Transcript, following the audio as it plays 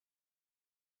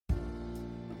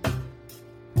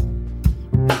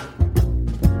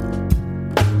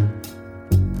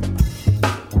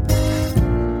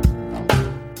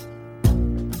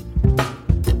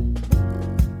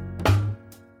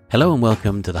Hello and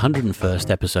welcome to the 101st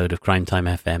episode of Crime Time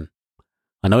FM.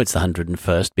 I know it's the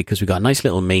 101st because we got a nice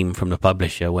little meme from the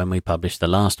publisher when we published the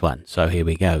last one, so here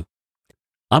we go.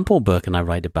 I'm Paul Burke and I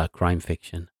write about crime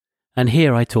fiction, and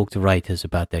here I talk to writers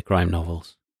about their crime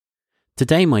novels.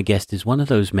 Today my guest is one of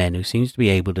those men who seems to be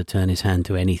able to turn his hand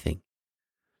to anything.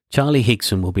 Charlie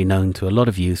Higson will be known to a lot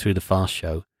of you through The Fast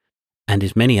Show and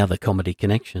his many other comedy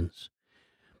connections.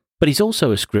 But he's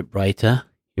also a scriptwriter,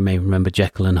 you may remember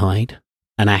Jekyll and Hyde,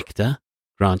 an actor,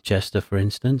 Grant Chester for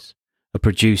instance, a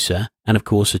producer, and of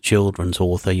course a children's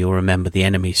author. You'll remember the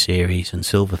Enemy series and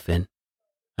Silverfin,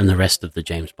 and the rest of the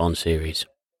James Bond series.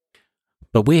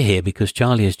 But we're here because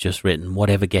Charlie has just written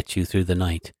Whatever Gets You Through the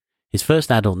Night, his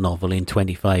first adult novel in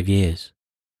 25 years.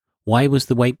 Why was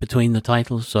the wait between the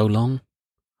titles so long?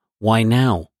 Why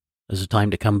now, as a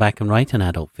time to come back and write an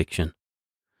adult fiction?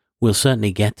 We'll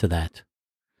certainly get to that.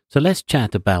 So let's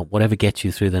chat about Whatever Gets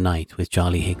You Through the Night with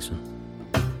Charlie Higson.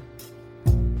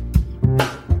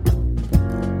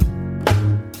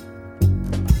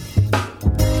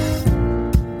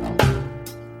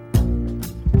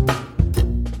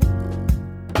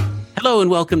 Hello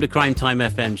and welcome to Crime Time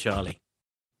FM, Charlie.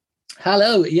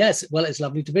 Hello. Yes. Well, it's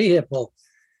lovely to be here, Paul.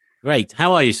 Great.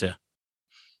 How are you, sir?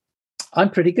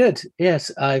 I'm pretty good.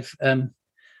 Yes. I've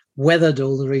weathered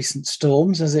all the recent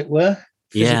storms, as it were.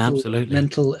 Physical, yeah, absolutely.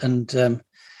 Mental and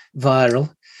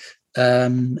viral.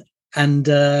 And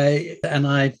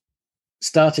I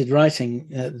started writing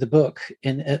the book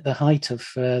at the height of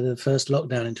the first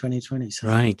lockdown in 2020. So.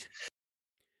 Right.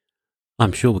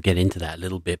 I'm sure we'll get into that a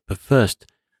little bit. But first,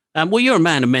 well, you're a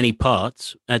man of many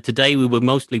parts. Today, we will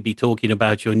mostly be talking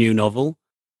about your new novel,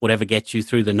 Whatever Gets You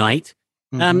Through the Night.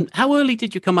 Mm-hmm. How early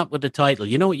did you come up with the title?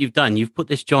 You know what you've done? You've put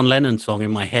this John Lennon song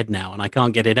in my head now, and I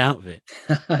can't get it out of it.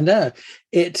 I know.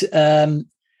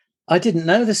 I didn't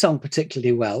know the song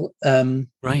particularly well.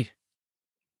 Right.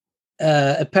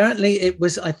 Apparently, it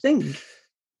was, I think,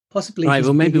 possibly... Right,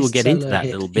 well, maybe we'll get into that a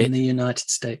little bit. In the United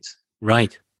States.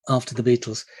 Right. After the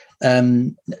Beatles.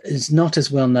 It's not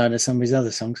as well known as some of his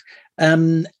other songs.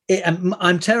 I'm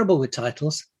terrible with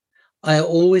titles. I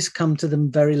always come to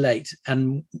them very late.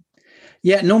 And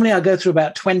yeah, normally I go through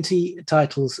about 20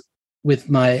 titles with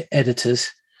my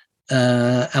editors,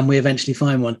 and we eventually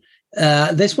find one.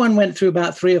 This one went through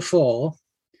about 3 or 4.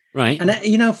 Right. And,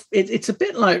 it's a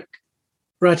bit like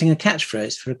writing a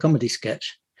catchphrase for a comedy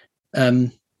sketch. For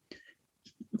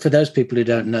those people who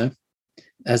don't know,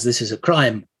 as this is a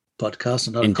crime podcast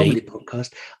and not a comedy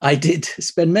podcast, I did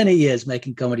spend many years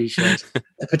making comedy shows,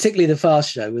 particularly The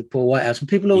Fast Show with Paul Whitehouse. And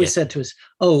people always said to us,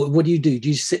 oh, what do? Do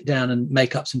you sit down and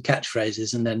make up some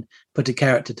catchphrases and then put a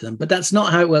character to them? But that's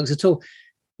not how it works at all.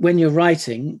 When you're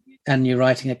writing and you're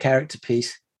writing a character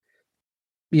piece,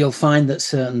 you'll find that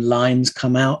certain lines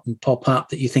come out and pop up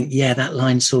that you think, yeah, that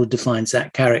line sort of defines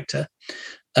that character.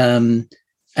 And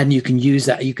you can use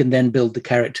that. You can then build the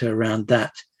character around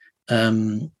that.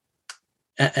 And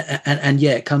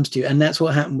yeah, it comes to you. And that's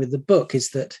what happened with the book, is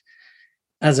that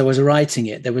as I was writing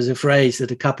it, there was a phrase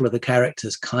that a couple of the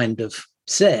characters kind of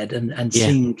said and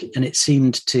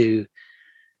seemed to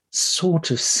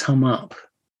sort of sum up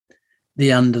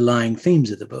the underlying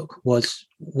themes of the book, was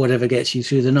whatever gets you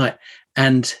through the night.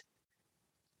 And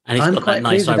it's got that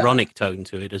nice ironic tone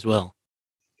to it as well.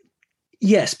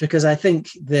 Yes, because I think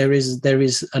there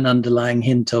is an underlying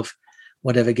hint of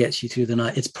whatever gets you through the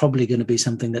night. It's probably going to be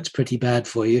something that's pretty bad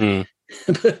for you.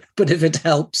 but if it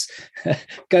helps,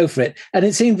 go for it. And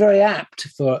it seemed very apt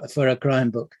for a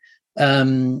crime book.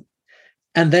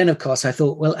 And then, of course, I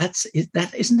thought, well, isn't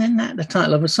that the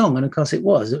title of a song? And of course it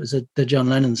was. It was the John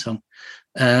Lennon song.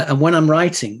 And when I'm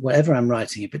writing, whatever I'm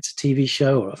writing, if it's a TV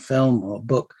show or a film or a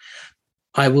book,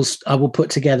 I will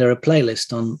put together a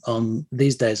playlist on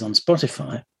these days on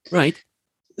Spotify. Right.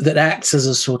 That acts as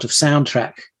a sort of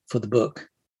soundtrack for the book.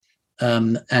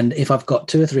 And if I've got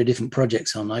 2 or 3 different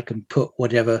projects on, I can put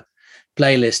whatever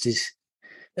playlist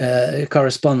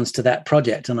corresponds to that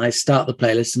project, and I start the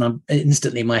playlist and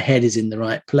instantly my head is in the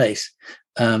right place.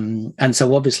 And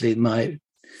so obviously my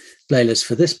playlist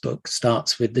for this book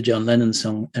starts with the John Lennon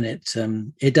song, and it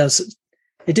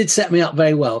did set me up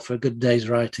very well for a good day's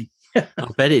writing. I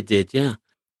bet it did. Yeah.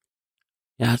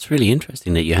 It's really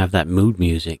interesting that you have that mood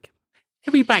music.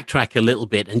 Can we backtrack a little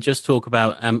bit and just talk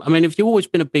about, have you always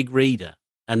been a big reader?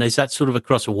 And is that sort of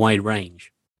across a wide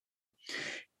range?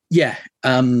 Yeah,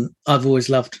 I've always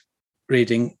loved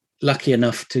reading. Lucky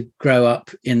enough to grow up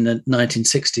in the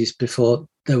 1960s before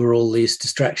there were all these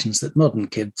distractions that modern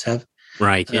kids have.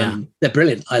 Right, yeah. They're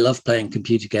brilliant. I love playing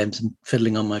computer games and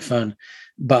fiddling on my phone.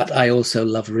 But I also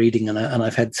love reading, and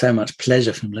I've had so much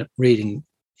pleasure from reading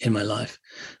in my life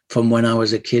from when I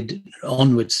was a kid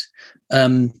onwards.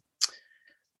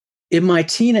 in my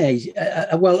teenage,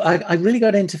 I really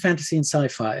got into fantasy and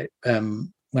sci-fi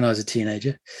when I was a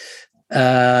teenager.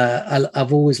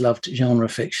 I've always loved genre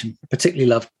fiction, particularly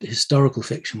loved historical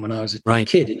fiction when I was a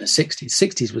kid in the 60s.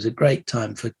 60s was a great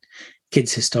time for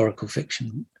kids' historical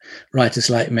fiction. Writers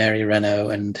like Mary Renault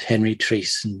and Henry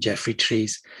Treece and Geoffrey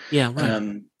Treece. Yeah,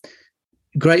 right.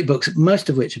 Great books, most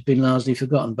of which have been largely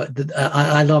forgotten. But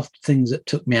I loved things that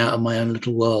took me out of my own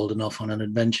little world and off on an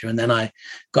adventure. And then I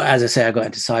got into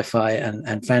sci-fi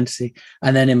and fantasy.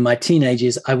 And then in my teenage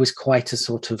years, I was quite a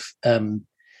sort of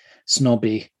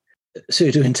snobby,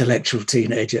 pseudo-intellectual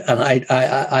teenager, and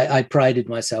I prided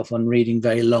myself on reading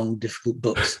very long, difficult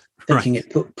books, thinking it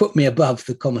put me above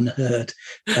the common herd.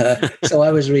 So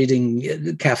I was reading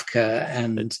Kafka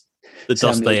and the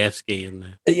Dostoevsky,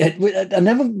 and I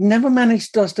never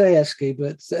managed Dostoevsky,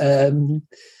 but Samuel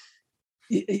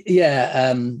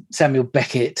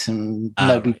Beckett and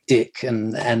Moby Dick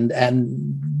and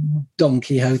Don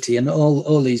Quixote and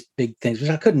all these big things, which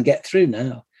I couldn't get through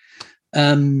now.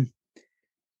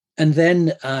 And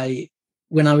then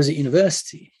when I was at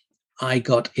university, I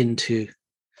got into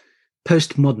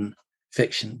postmodern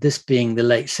fiction. This being the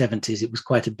late 70s, it was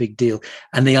quite a big deal.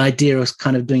 And the idea of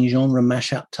kind of doing genre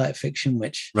mashup type fiction,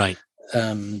 which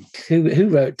who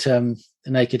wrote The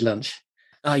Naked Lunch?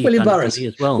 William Burroughs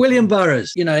as well. William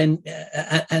Burroughs,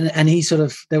 and he sort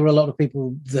of, there were a lot of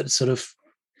people that sort of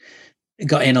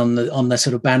got in on the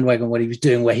sort of bandwagon what he was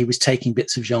doing, where he was taking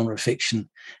bits of genre fiction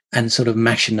and sort of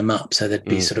mashing them up. So there'd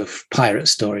be sort of pirate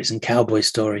stories and cowboy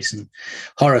stories and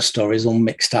horror stories all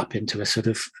mixed up into a sort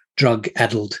of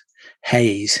drug-addled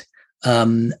haze.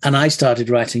 And I started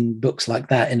writing books like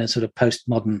that in a sort of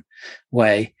postmodern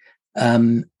way.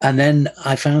 And then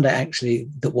I found out actually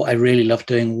that what I really loved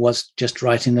doing was just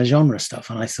writing the genre stuff.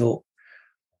 And I thought,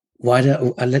 why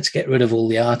don't let's get rid of all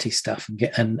the arty stuff and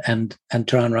get and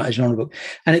try and write a genre book.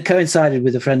 And it coincided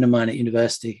with a friend of mine at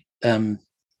university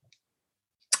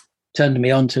turned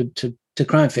me on to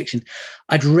crime fiction.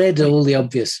 I'd read all the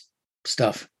obvious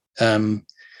stuff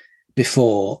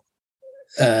before,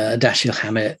 Dashiell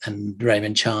Hammett and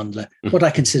Raymond Chandler, what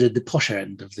I considered the posher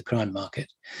end of the crime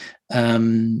market.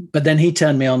 But then he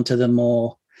turned me on to the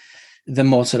more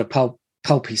sort of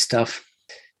pulpy stuff.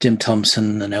 Jim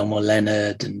Thompson and Elmore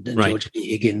Leonard and George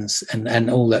B. Higgins and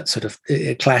all that sort of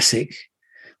classic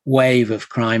wave of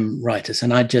crime writers.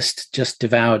 And I just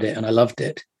devoured it and I loved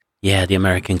it. Yeah, the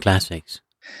American classics.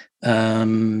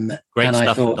 Great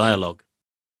stuff for dialogue.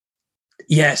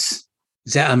 Yes.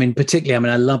 Particularly,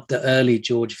 I loved the early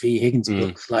George V. Higgins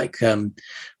books like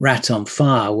Rat on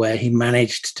Fire, where he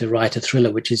managed to write a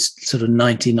thriller which is sort of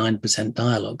 99%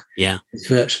 dialogue. Yeah. There's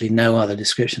virtually no other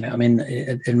description.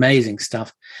 Amazing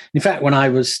stuff. In fact, when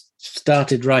I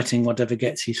started writing Whatever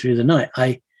Gets You Through the Night,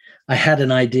 I had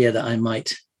an idea that I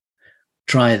might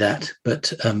try that,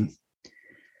 but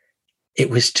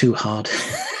it was too hard.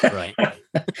 Right.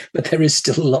 But there is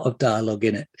still a lot of dialogue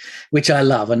in it, which I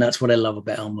love, and that's what I love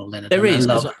about Elmore Leonard. There is.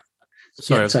 I was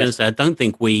going to say, I don't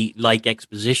think we like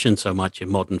exposition so much in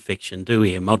modern fiction, do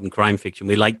we? In modern crime fiction,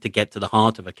 we like to get to the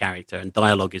heart of a character, and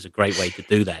dialogue is a great way to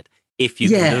do that if you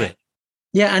can do it.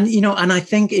 Yeah, and I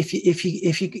think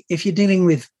if you're dealing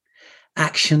with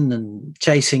action and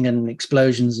chasing and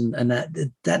explosions and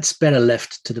that's better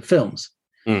left to the films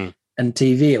and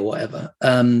TV or whatever.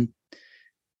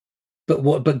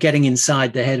 But getting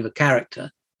inside the head of a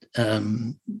character,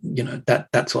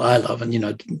 that's what I love.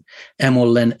 And Elmore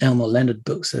Leonard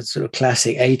books, are sort of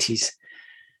classic 80s.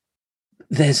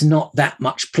 There's not that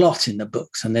much plot in the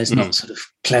books, and there's not sort of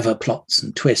clever plots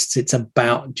and twists. It's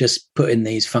about just putting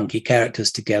these funky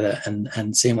characters together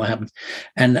and seeing what happens.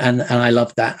 And I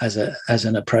love that as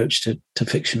an approach to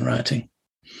fiction writing.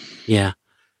 Yeah.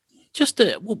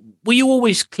 Were you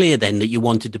always clear then that you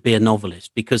wanted to be a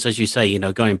novelist? Because as you say,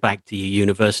 going back to your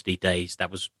university days,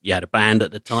 you had a band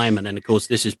at the time. And then of course,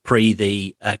 this is pre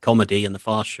the comedy and the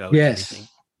Fast Show. Yes.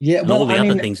 Yeah. And all the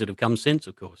other things that have come since,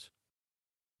 of course.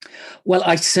 Well,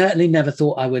 I certainly never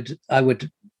thought I would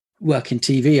work in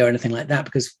TV or anything like that,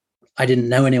 because I didn't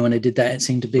know anyone who did that. It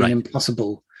seemed to be an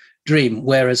impossible dream.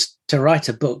 Whereas to write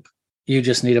a book, you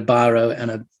just need a biro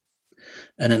and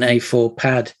an A4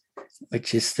 pad,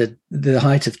 which is the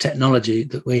height of technology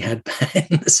that we had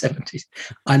in the 70s.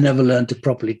 I never learned to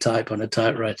properly type on a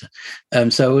typewriter.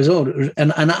 So it was all,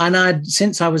 and I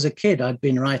since I was a kid, I'd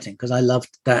been writing because I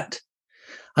loved that.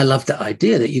 I loved that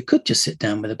idea that you could just sit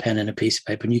down with a pen and a piece of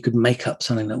paper and you could make up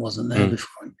something that wasn't there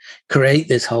before and create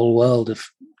this whole world of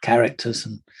characters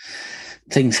and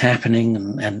things happening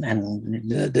and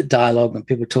the dialogue and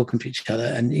people talking to each other.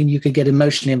 And you could get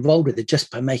emotionally involved with it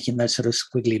just by making those sort of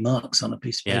squiggly marks on a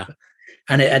piece of paper.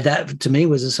 And that to me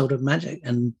was a sort of magic.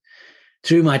 And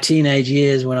through my teenage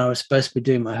years, when I was supposed to be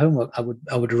doing my homework, I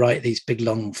would write these big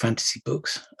long fantasy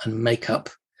books and make up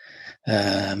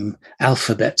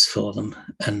alphabets for them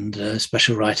and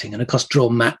special writing, and of course draw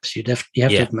maps. You have to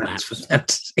have maps for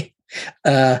fantasy.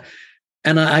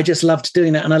 And I just loved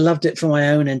doing that, and I loved it for my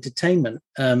own entertainment.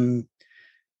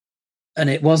 And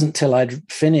it wasn't till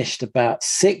I'd finished about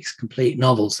 6 complete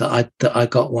novels that I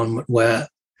got one where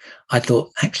I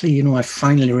thought, actually, I've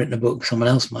finally written a book someone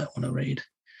else might want to read,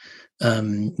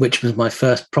 which was my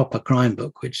first proper crime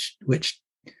book, which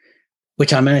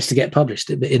I managed to get published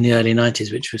in the early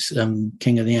 90s, which was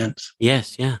King of the Ants.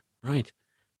 Yes, yeah, right.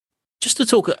 Just to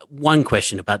talk one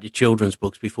question about the children's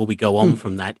books before we go on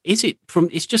from that. It's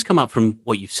just come up from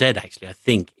what you said, actually, I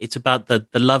think. It's about the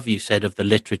love you said of the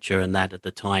literature and that at the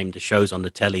time, the shows on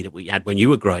the telly that we had when you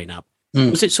were growing up.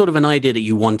 Was it sort of an idea that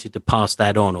you wanted to pass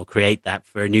that on or create that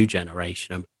for a new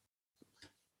generation?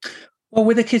 Well,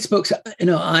 with the kids' books,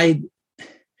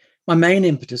 my main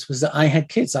impetus was that I had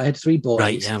kids. I had 3 boys.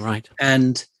 Right, yeah, right.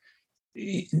 And,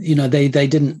 they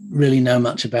didn't really know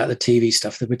much about the TV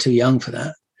stuff. They were too young for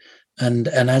that. And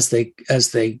as they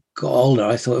got older,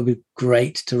 I thought it would be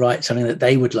great to write something that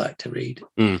they would like to read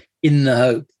in the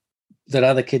hope that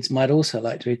other kids might also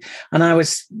like to read. And I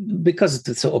was, because of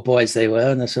the sort of boys they were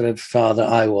and the sort of father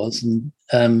I was,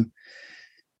 and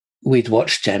we'd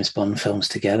watched James Bond films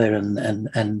together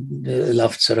and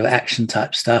loved sort of action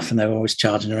type stuff, and they were always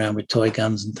charging around with toy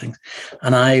guns and things.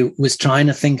 And I was trying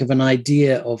to think of an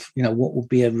idea of, what would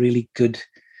be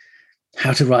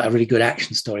how to write a really good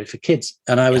action story for kids.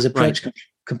 And I was approached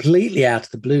completely out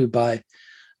of the blue by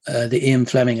the Ian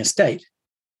Fleming estate.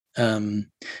 So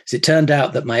it turned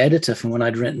out that my editor, from when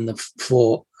I'd written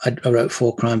I wrote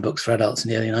 4 crime books for adults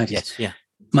in the early 90s. Yes, yeah.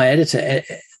 My editor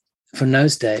from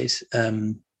those days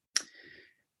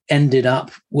ended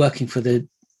up working for the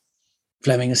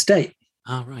Fleming estate.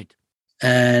 Oh, right.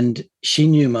 And she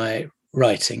knew my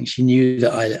writing. She knew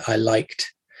that I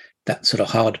liked that sort of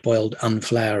hard-boiled,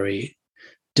 unflowery,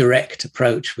 direct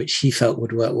approach, which she felt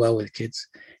would work well with kids.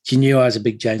 She knew I was a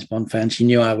big James Bond fan. She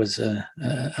knew I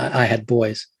had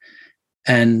boys.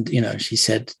 And, she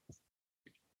said,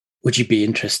 would you be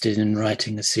interested in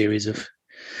writing a series of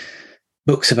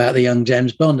books about the young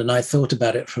James Bond? And I thought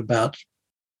about it for about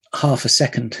half a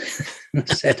second and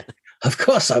said, of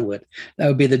course I would. That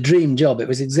would be the dream job. It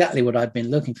was exactly what I'd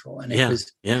been looking for. And it was,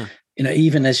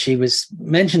 even as she was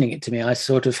mentioning it to me, I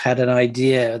sort of had an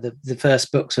idea. The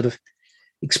first book sort of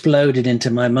exploded into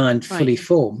my mind, fully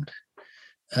formed.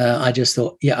 I just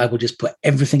thought, I will just put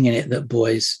everything in it that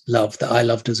boys love, that I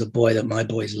loved as a boy, that my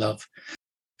boys love,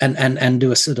 and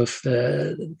do a sort of,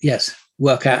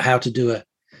 work out how to do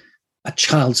a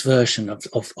child's version of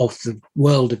the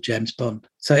world of James Bond.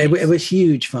 So it was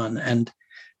huge fun and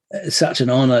such an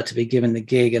honor to be given the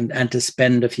gig and to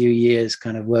spend a few years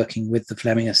kind of working with the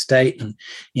Fleming estate and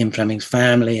Ian Fleming's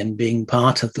family and being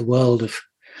part of the world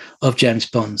of James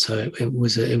Bond. So it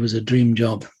was a dream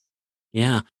job.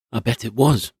 Yeah, I bet it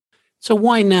was. So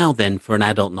why now then for an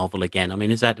adult novel again? I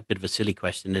mean, is that a bit of a silly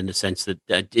question in the sense that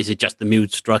is it just the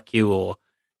mood struck you, or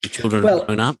the children have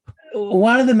grown up?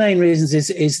 One of the main reasons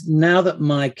is now that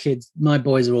my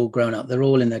boys are all grown up, they're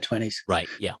all in their 20s. Right,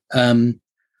 yeah.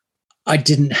 I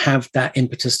didn't have that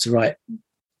impetus to write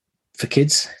for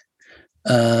kids.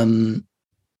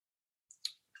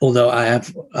 Although I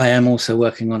am also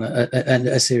working on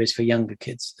a series for younger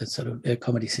kids, a sort of a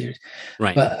comedy series.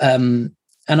 Right. But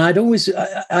and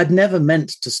I'd never meant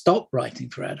to stop writing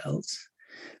for adults.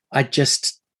 I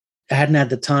hadn't had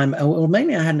the time, or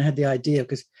mainly I hadn't had the idea,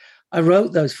 because I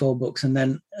wrote those 4 books, and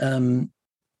then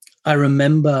I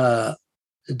remember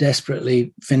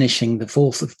desperately finishing the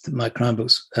 4th of my crime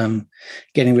books,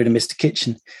 getting rid of Mr.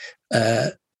 Kitchen,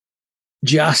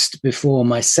 just before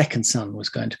my second son was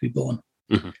going to be born.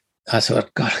 Mm-hmm. I thought,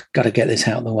 I've got to get this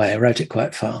out of the way. I wrote it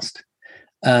quite fast.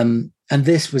 And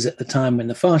this was at the time when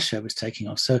the Fast Show was taking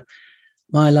off. So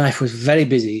my life was very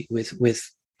busy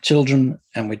with children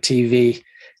and with TV.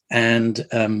 And,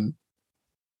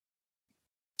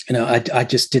 I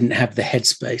just didn't have the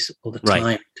headspace or the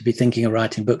time to be thinking of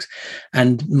writing books.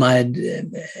 And my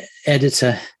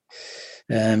editor,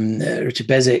 Richard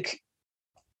Bezic,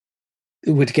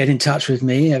 would get in touch with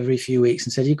me every few weeks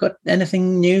and said, "You got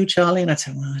anything new, Charlie?" And I'd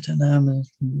say, "Well, I don't know,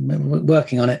 I'm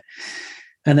working on it."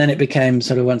 And then it became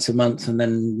sort of once a month and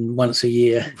then once a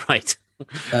year. Right.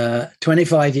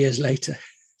 25 years later,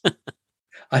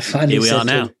 I finally Here we said are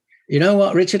now. to him, "You know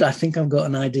what, Richard, I think I've got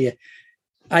an idea."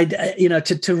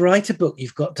 To write a book,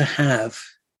 you've got to have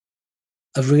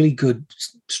a really good,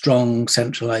 strong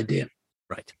central idea.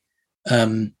 Right.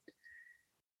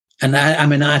 And I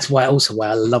mean, that's why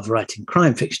I love writing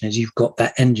crime fiction, is you've got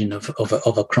that engine of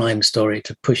a crime story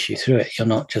to push you through it. You're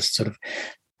not just sort of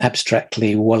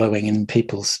abstractly wallowing in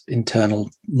people's internal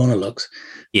monologues.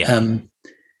 Yeah.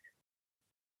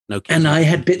 And I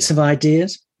had bits of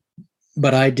ideas,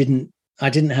 but I didn't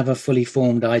have a fully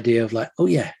formed idea of like, oh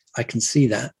yeah, I can see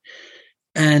that.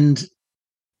 And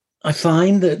I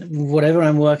find that whatever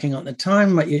I'm working on at the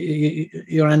time,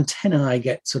 your antennae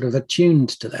get sort of attuned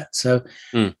to that. So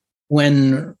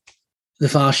when the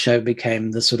Fast Show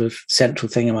became the sort of central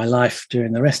thing in my life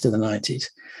during the rest of the 90s,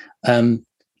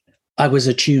 I was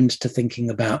attuned to thinking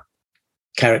about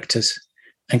characters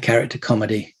and character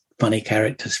comedy, funny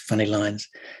characters, funny lines.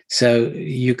 So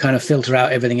you kind of filter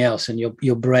out everything else, and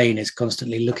your brain is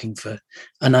constantly looking for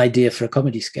an idea for a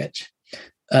comedy sketch.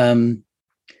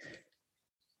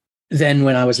 Then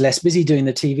when I was less busy doing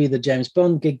the TV, the James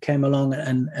Bond gig came along.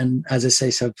 And as I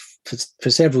say, so for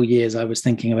several years, I was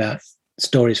thinking about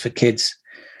stories for kids.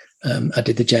 I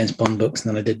did the James Bond books, and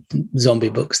then I did zombie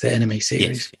books, the Enemy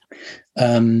series.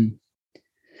 Yes.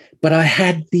 But I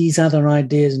had these other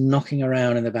ideas knocking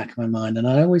around in the back of my mind, and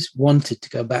I always wanted to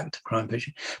go back to crime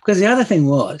fiction. Because the other thing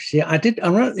was, I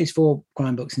wrote these 4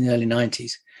 crime books in the early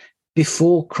 90s,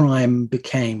 before crime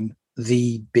became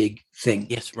the big thing.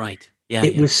 Yes, right. Yeah,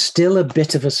 it was still a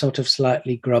bit of a sort of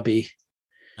slightly grubby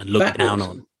and looked down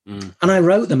on. And I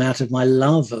wrote them out of my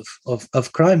love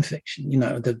of crime fiction. You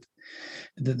know,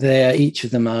 each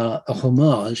of them are a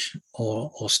homage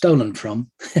or stolen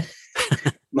from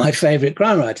my favorite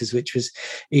crime writers, which was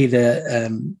either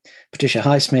Patricia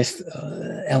Highsmith,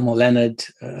 Elmore Leonard,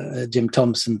 Jim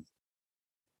Thompson.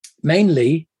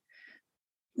 Mainly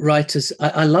writers.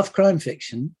 I love crime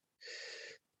fiction,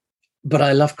 but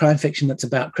I love crime fiction that's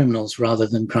about criminals rather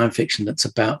than crime fiction that's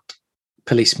about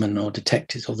policemen or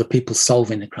detectives or the people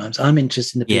solving the crimes. I'm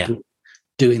interested in the people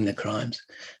doing the crimes.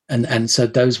 And so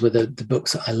those were the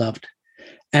books that I loved.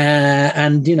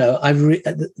 And, you know,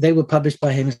 they were published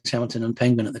by Hamish Hamilton and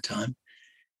Penguin at the time,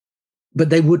 but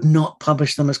they would not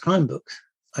publish them as crime books.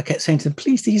 I kept saying to them,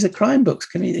 please, these are crime books.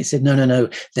 They said, no,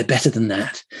 they're better than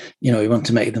that. You know, we want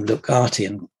to make them look arty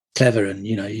and clever, and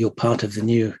you know, you're part of the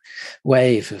new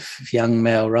wave of young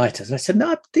male writers. And I said,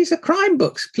 no, these are crime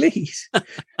books, please.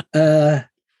 And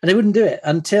they wouldn't do it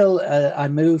until I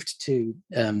moved to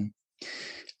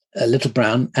Little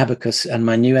Brown, Abacus, and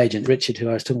my new agent Richard, who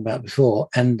I was talking about before,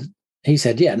 and he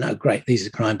said, yeah, no, great, these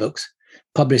are crime books.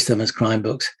 Publish them as crime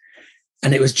books.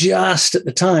 And it was just at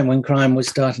the time when crime was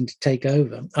starting to take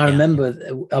over. I remember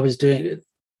I was doing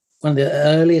one of the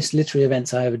earliest literary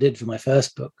events I ever did for my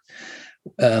first book,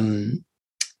 King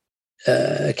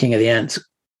of the Ants.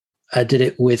 I did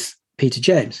it with Peter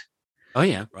James. Oh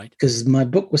yeah, right. Because my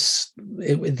book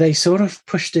they sort of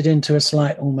pushed it into a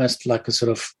slight, almost like a sort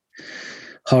of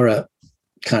horror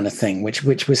kind of thing, which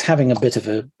was having a bit of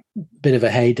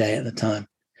a heyday at the time.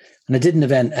 And I did an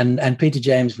event, and Peter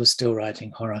James was still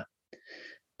writing horror,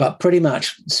 but pretty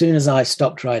much as soon as I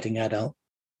stopped writing adult,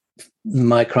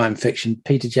 my crime fiction,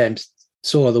 Peter James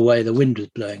saw the way the wind was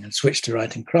blowing and switched to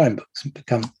writing crime books and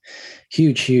become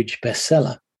huge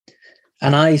bestseller.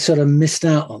 And I sort of missed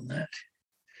out on that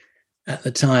at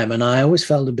the time. And I always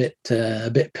felt a bit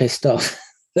pissed off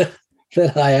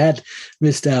that I had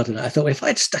missed out on it. I thought, if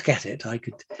I'd stuck at it, I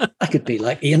could be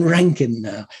like Ian Rankin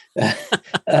now.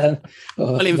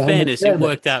 Well, in fairness, it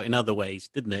worked out in other ways,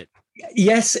 didn't it?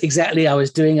 Yes, exactly. I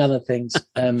was doing other things.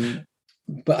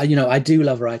 But, you know, I do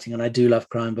love writing and I do love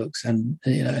crime books. And,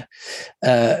 you know,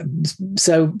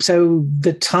 so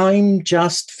the time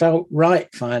just felt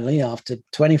right, finally, after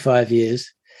 25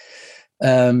 years.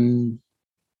 As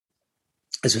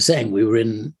we're saying, we were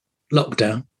in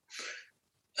lockdown.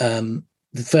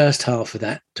 The first half of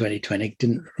that 2020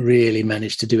 didn't really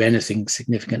manage to do anything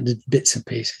significant, bits and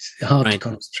pieces. Hard to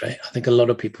concentrate. I think a lot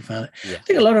of people found it. Yeah. I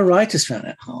think a lot of writers found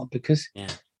it hard because,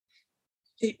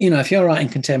 you know, if you're writing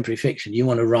contemporary fiction, you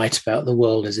want to write about the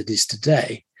world as it is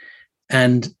today.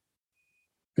 And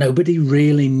nobody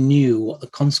really knew what the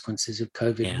consequences of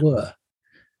COVID were.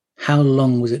 How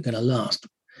long was it going to last?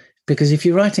 Because if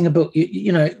you're writing a book,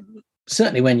 you know,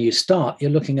 certainly when you start,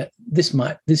 you're looking at this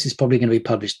is probably going to be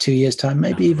published 2 years' time,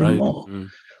 maybe even more.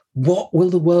 What will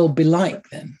the world be like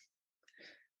then?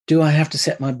 Do I have to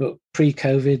set my book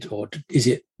pre-COVID, or is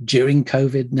it during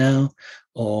COVID now?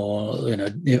 Or, you know,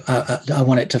 I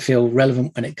want it to feel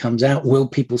relevant when it comes out. Will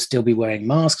people still be wearing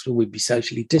masks? Will we be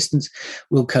socially distanced?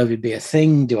 Will COVID be a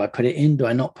thing? Do I put it in? Do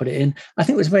I not put it in? I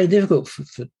think it was very difficult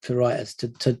for writers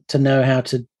to know how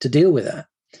to deal with that.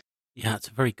 Yeah, it's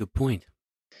a very good point.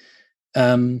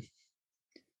 But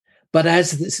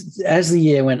as the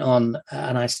year went on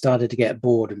and I started to get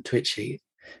bored and twitchy,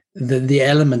 the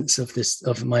elements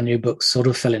of my new book sort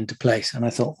of fell into place, and I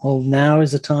thought, well, now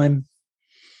is the time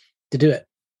to do it.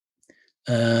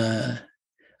 And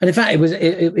in fact,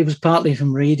 it was partly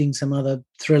from reading some other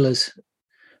thrillers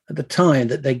at the time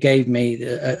that they gave me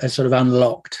a sort of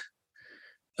unlocked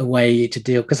a way to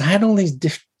deal, because I had all these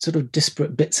sort of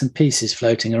disparate bits and pieces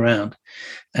floating around,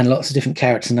 and lots of different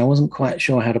characters, and I wasn't quite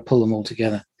sure how to pull them all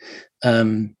together.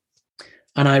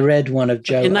 And I read one of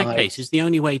Joe. In that case, is the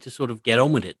only way to sort of get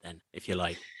on with it, then, if you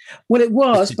like. Well, it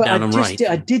was, but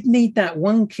I did need that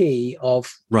one key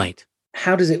of right.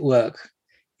 How does it work?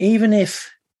 Even if,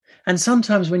 and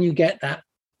sometimes when you get that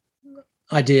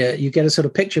idea, you get a sort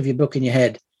of picture of your book in your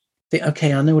head. Think,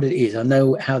 okay, I know what it is. I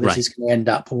know how this is going to end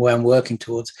up, or where I'm working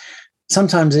towards.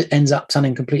 Sometimes it ends up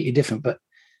something completely different, but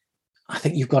I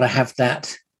think you've got to have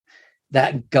that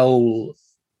goal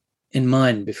in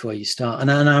mind before you start.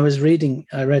 And I read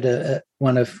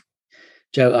one of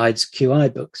Joe Ide's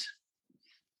QI books.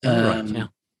 And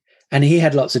he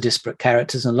had lots of disparate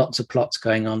characters and lots of plots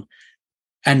going on.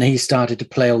 And he started to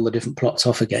play all the different plots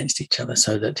off against each other,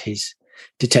 so that his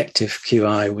detective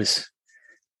QI was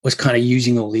kind of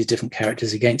using all these different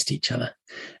characters against each other.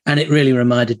 And it really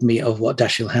reminded me of what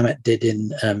Dashiell Hammett did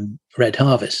in Red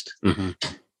Harvest,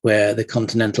 where the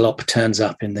Continental Op turns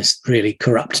up in this really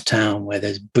corrupt town where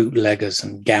there's bootleggers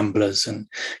and gamblers and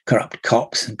corrupt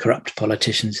cops and corrupt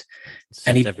politicians.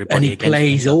 And he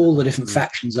plays all the different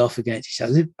factions off against each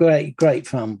other. It's a great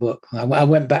fun book. I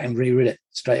went back and reread it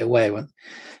straight away.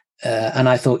 And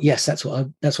I thought, yes, that's what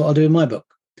I'll do in my book.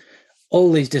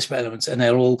 All these disparate elements, and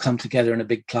they'll all come together in a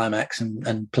big climax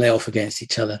and play off against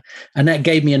each other. And that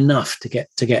gave me enough to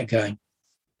get going.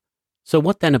 So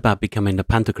what then about becoming the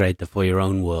Pantocrator for your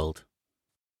own world?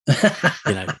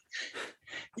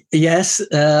 Yes,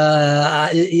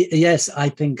 yes, I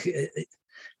think,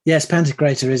 yes,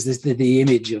 Pantocrator is the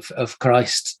image of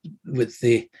Christ with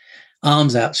the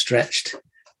arms outstretched,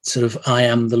 sort of, I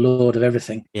am the Lord of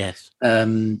everything. Yes,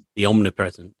 the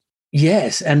omnipresent.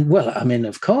 Yes, and well, I mean,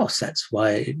 of course, that's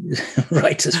why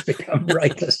writers become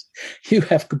writers. You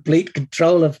have complete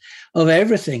control of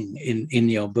everything in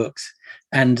your books,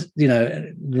 and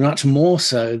much more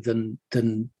so than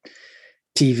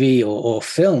TV or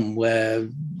film, where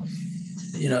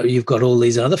you've got all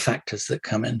these other factors that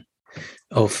come in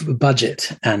of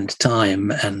budget and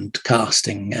time and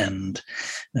casting and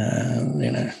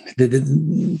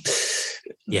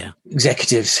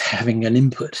executives having an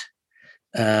input.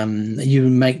 You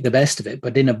make the best of it,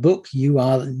 but in a book you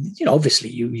are obviously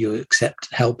you accept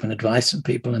help and advice from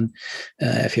people, and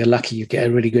if you're lucky you get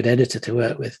a really good editor to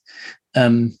work with,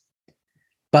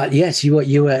 but yes,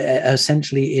 you are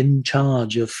essentially in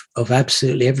charge of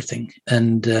absolutely everything.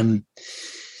 And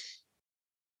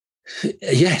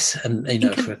yes, and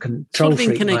for a control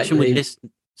freak, in connection with this,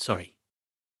 sorry,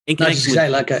 in connection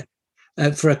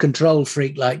with, for a control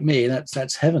freak like me,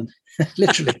 that's heaven.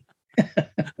 Literally.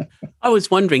 I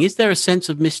was wondering, is there a sense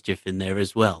of mischief in there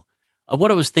as well? What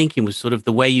I was thinking was sort of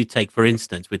the way you take, for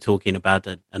instance, we're talking about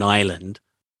an island,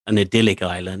 an idyllic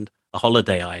island, a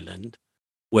holiday island,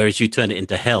 whereas you turn it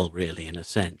into hell, really, in a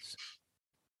sense.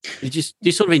 Do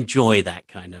you sort of enjoy that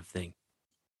kind of thing?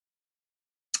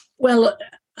 Well,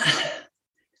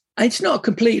 it's not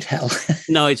complete hell.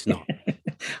 No, it's not.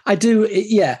 I do,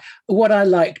 yeah. What I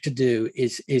like to do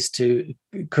is to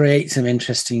create some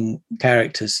interesting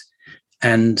characters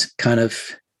and kind of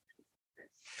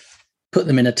put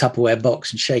them in a Tupperware box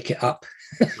and shake it up,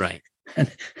 right?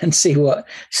 and see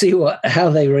how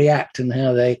they react and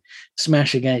how they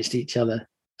smash against each other.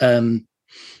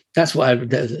 That's what I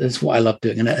love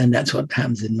doing, and that's what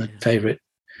happens in my favorite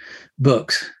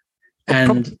books.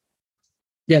 And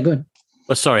yeah, go on.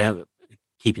 Well, sorry, I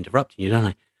keep interrupting you,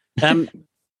 don't I?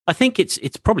 I think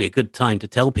it's probably a good time to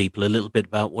tell people a little bit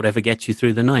about whatever gets you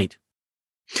through the night.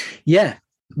 Yeah.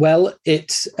 Well,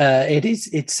 it's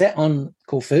set on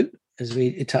Corfu, as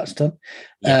we touched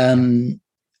on,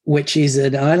 which is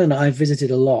an island I've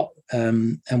visited a lot,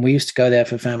 and we used to go there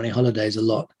for family holidays a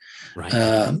lot. Right.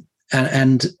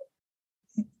 And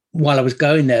while I was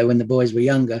going there when the boys were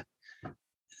younger,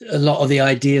 a lot of the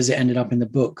ideas that ended up in the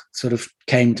book sort of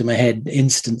came to my head,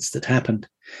 incidents that happened,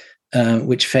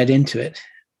 which fed into it.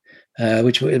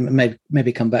 Which we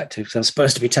maybe come back to, because I'm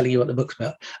supposed to be telling you what the book's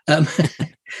about.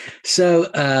 So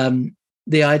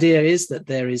the idea is that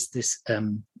there is this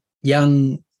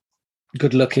young,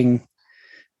 good-looking,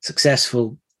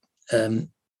 successful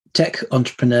tech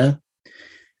entrepreneur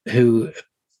who,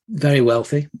 very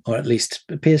wealthy, or at least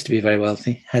appears to be very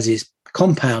wealthy, has his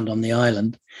compound on the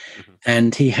island,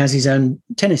 and he has his own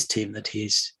tennis team that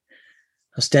he's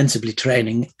ostensibly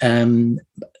training,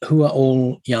 who are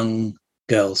all young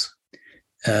girls.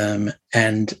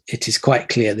 And it is quite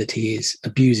clear that he is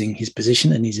abusing his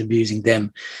position and he's abusing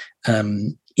them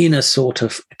in a sort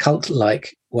of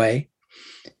cult-like way.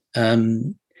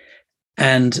 And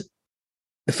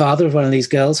the father of one of these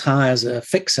girls hires a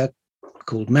fixer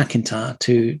called McIntyre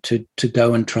to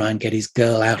go and try and get his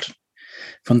girl out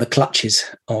from the clutches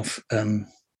of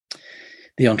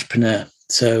the entrepreneur.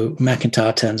 So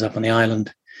McIntyre turns up on the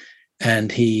island,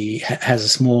 and he has a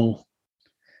small,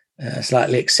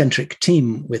 slightly eccentric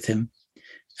team with him.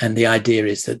 And the idea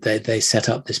is that they set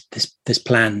up this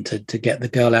plan to get the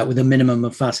girl out with a minimum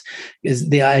of fuss.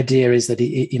 The idea is that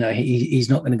he's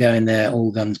not going to go in there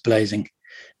all guns blazing.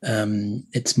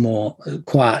 It's more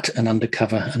quiet and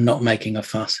undercover and not making a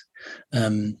fuss,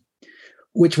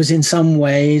 which was in some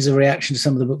ways a reaction to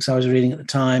some of the books I was reading at the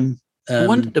time. I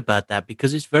wondered about that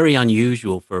because it's very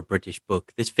unusual for a British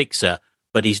book. This fixer,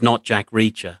 but he's not Jack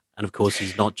Reacher, and of course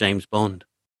he's not James Bond.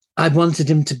 I wanted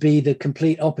him to be the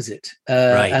complete opposite,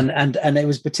 right. And it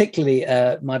was particularly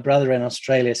my brother in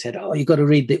Australia said, "Oh, you've got to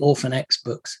read the Orphan X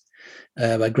books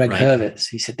by Greg Hurwitz."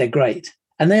 He said they're great,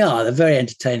 and they are. They're very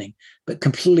entertaining, but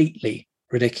completely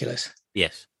ridiculous.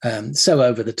 Yes, so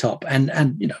over the top, and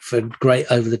for a great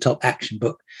over the top action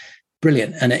book,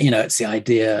 brilliant. And it's the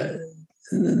idea,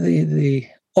 the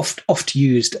oft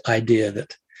used idea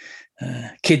that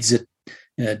kids are.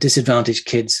 Disadvantaged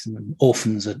kids and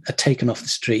orphans are taken off the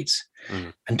streets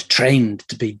and trained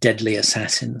to be deadly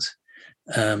assassins.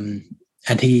 And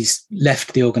he's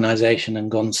left the organization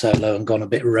and gone solo and gone a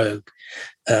bit rogue.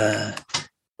 And,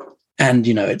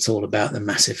 it's all about the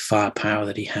massive firepower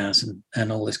that he has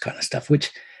and all this kind of stuff,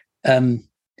 which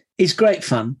is great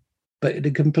fun,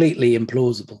 but completely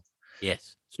implausible.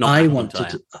 Yes. It's not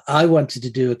I wanted to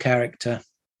do a character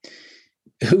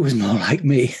who was more like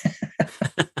me.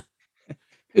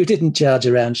 Who didn't charge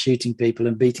around shooting people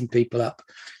and beating people up,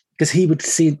 because he would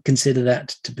consider that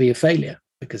to be a failure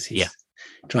because he's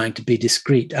trying to be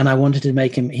discreet. And I wanted to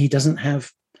make him, he doesn't have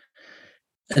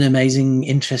an amazing,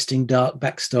 interesting, dark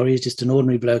backstory. He's just an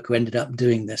ordinary bloke who ended up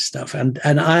doing this stuff. And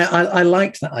I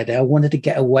liked that idea. I wanted to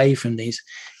get away from these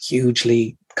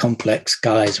hugely complex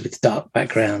guys with dark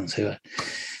backgrounds who are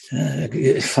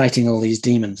fighting all these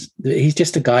demons. He's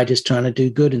just a guy just trying to do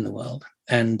good in the world.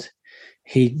 And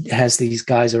he has these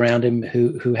guys around him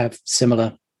who have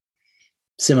similar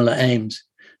aims.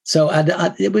 So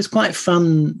it was quite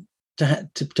fun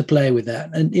to play with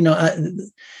that. And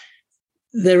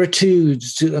there are two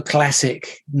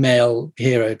classic male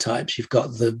hero types. You've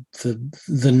got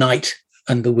the knight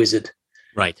and the wizard.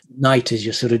 Right. Knight is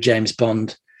your sort of James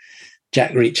Bond,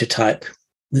 Jack Reacher type,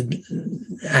 the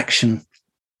action,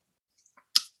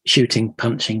 shooting,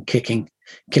 punching, kicking,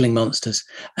 killing monsters.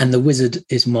 And the wizard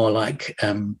is more like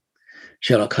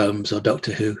Sherlock Holmes or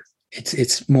Doctor Who.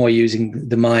 It's more using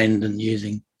the mind and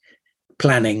using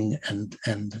planning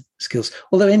and skills.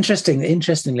 Although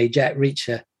interestingly, Jack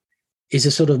Reacher is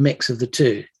a sort of mix of the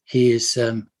two. He is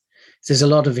there's a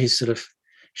lot of his sort of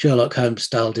Sherlock Holmes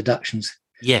style deductions.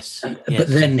 Yes. But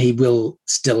then he will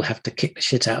still have to kick the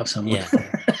shit out of someone. Yeah.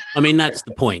 I mean, that's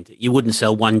the point. You wouldn't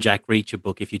sell one Jack Reacher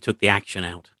book if you took the action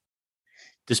out.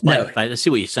 Despite the fact, I see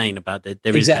what you're saying about that.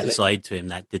 There is that side to him,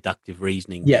 that deductive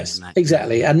reasoning. Yes,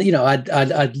 exactly. And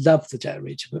I'd love the Jack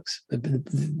Reacher books,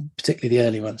 particularly the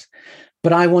early ones.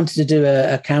 But I wanted to do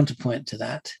a counterpoint to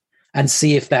that and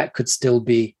see if that could still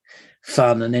be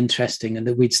fun and interesting, and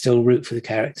that we'd still root for the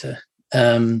character.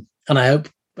 And I hope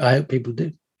people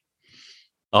do.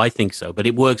 I think so, but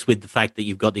it works with the fact that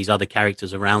you've got these other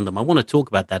characters around them. I want to talk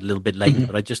about that a little bit later,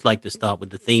 but I'd just like to start with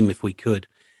the theme if we could.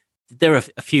 There are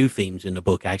a few themes in the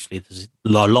book, actually. There's a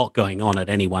lot going on at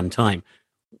any one time.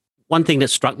 One thing that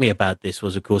struck me about this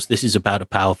was, of course, this is about a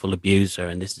powerful abuser,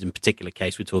 and this is in particular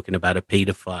case, we're talking about a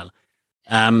paedophile.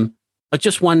 I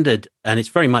just wondered, and it's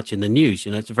very much in the news,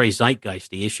 it's a very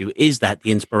zeitgeisty issue. Is that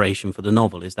the inspiration for the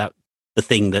novel? Is that the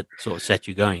thing that sort of set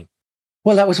you going?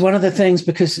 Well, that was one of the things,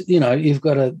 because, you've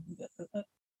got to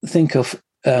think of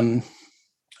a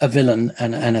villain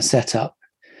and a setup.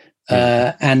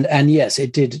 And yes,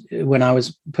 it did. When I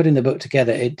was putting the book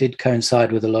together, it did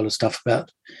coincide with a lot of stuff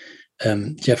about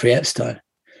Jeffrey Epstein.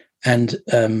 And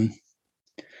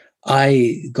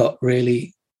I got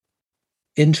really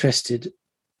interested,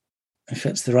 if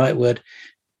that's the right word,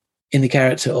 in the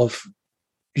character of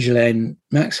Ghislaine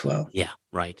Maxwell. Yeah,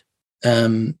 right.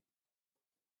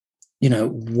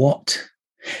 What...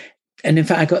 And in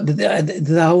fact, I got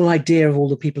the whole idea of all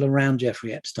the people around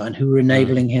Jeffrey Epstein who were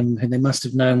enabling him, who they must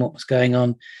have known what was going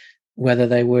on, whether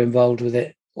they were involved with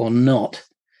it or not.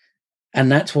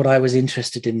 And that's what I was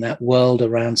interested in, that world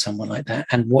around someone like that,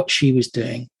 and what she was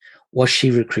doing. Was she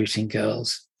recruiting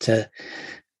girls to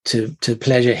to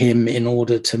pleasure him in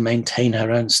order to maintain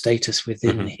her own status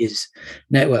within his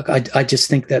network. I just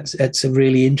think that's a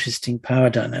really interesting power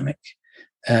dynamic,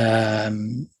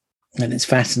 and it's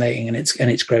fascinating, and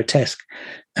it's grotesque,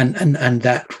 and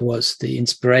that was the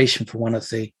inspiration for one of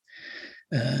the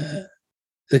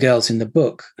girls in the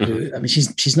book. Who, I mean,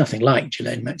 she's nothing like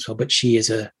Ghislaine Maxwell, but she's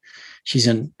a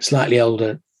slightly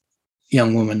older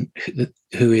young woman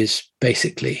who is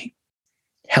basically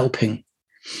helping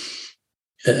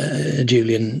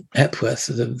Julian Hepworth,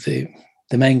 the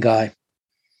main guy,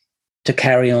 to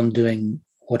carry on doing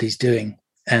what he's doing,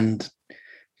 and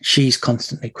she's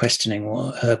constantly questioning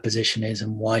what her position is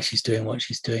and why she's doing what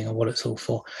she's doing and what it's all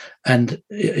for. And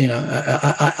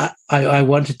I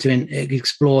wanted to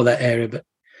explore that area, but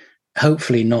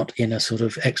hopefully not in a sort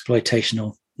of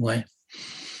exploitational way.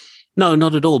 No,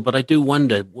 not at all. But I do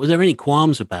wonder, was there any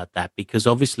qualms about that? Because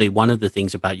obviously one of the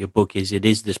things about your book is it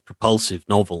is this propulsive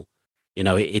novel.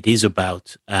 It is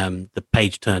about the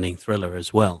page-turning thriller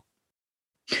as well.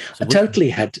 So I totally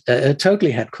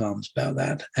had qualms about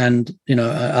that, and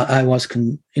I was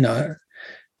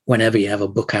whenever you have a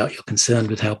book out, you're concerned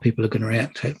with how people are going to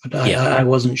react to it. But I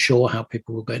wasn't sure how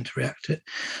people were going to react to it.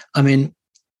 I mean,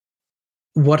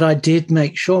 what I did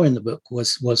make sure in the book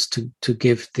was to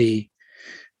give the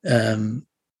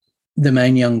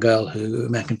main young girl who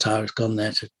McIntyre has gone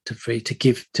there to free,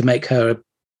 to make her a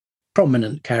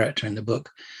prominent character in the book.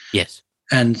 Yes,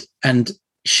 and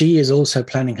she is also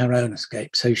planning her own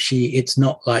escape. So it's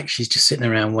not like she's just sitting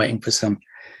around waiting for some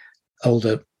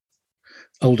older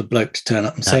bloke to turn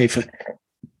up and save her.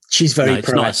 She's very it's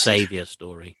proactive. Not a savior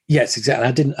story. Yes, exactly.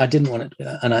 I didn't want it to be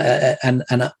that,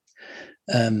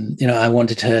 and I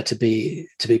wanted her to be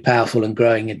powerful and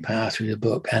growing in power through the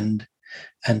book, and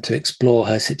to explore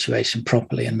her situation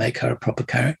properly and make her a proper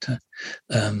character.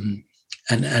 And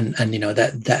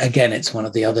that again, it's one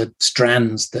of the other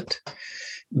strands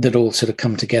that all sort of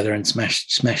come together and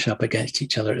smash up against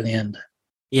each other at the end.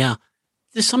 Yeah.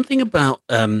 There's something about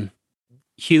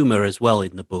humor as well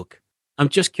in the book. I'm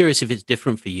just curious if it's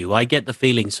different for you. I get the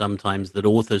feeling sometimes that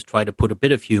authors try to put a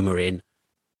bit of humor in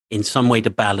some way to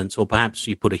balance, or perhaps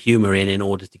you put a humor in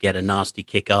order to get a nasty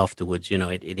kick afterwards.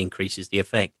 It increases the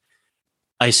effect.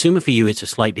 I assume for you it's a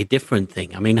slightly different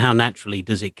thing. I mean, how naturally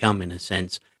does it come in a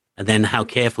sense? And then how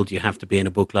careful do you have to be in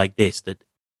a book like this that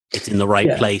it's in the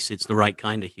right place, it's the right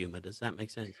kind of humor? Does that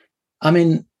make sense? I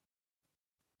mean,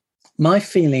 my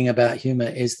feeling about humor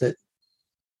is that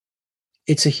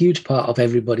it's a huge part of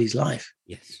everybody's life.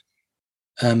 Yes.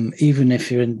 Even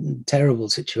if you're in a terrible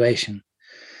situation,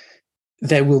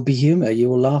 there will be humor. You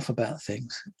will laugh about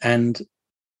things. And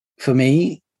for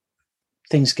me,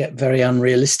 things get very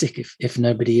unrealistic if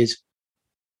nobody is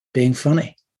being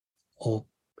funny or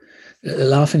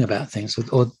laughing about things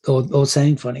or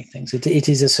saying funny things. It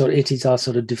is our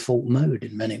sort of default mode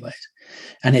in many ways,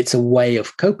 and it's a way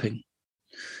of coping.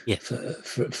 Yeah.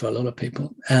 For a lot of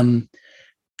people. And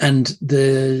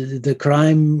the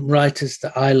crime writers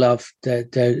that I love,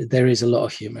 there is a lot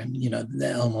of humor.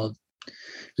 Elmore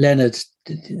Leonard,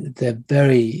 they're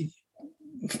very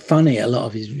funny. A lot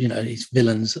of his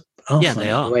villains are funny.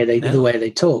 They are. The way they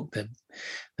talk,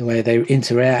 the way they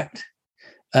interact.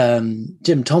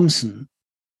 Jim Thompson,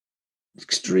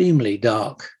 extremely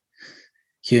dark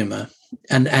humor,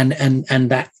 and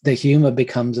that the humor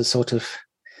becomes a sort of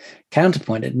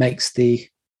counterpoint. It makes the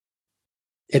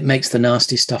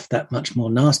nasty stuff that much more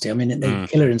nasty. I mean, the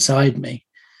Killer Inside Me,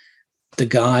 the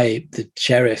guy, the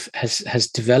sheriff,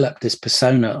 has developed this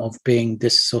persona of being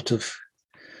this sort of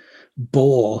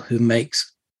bore who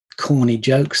makes corny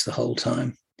jokes the whole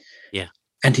time. Yeah,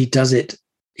 and he does it.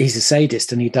 He's a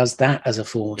sadist, and he does that as a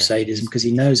form of sadism because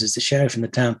he knows, as the sheriff in the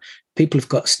town, people have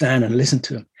got to stand and listen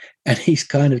to him, and he's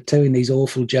kind of doing these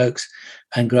awful jokes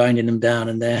and grinding them down,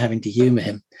 and they're having to humor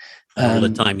him. All the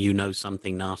time,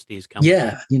 something nasty is coming.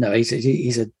 Yeah,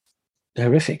 he's a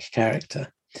horrific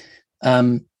character.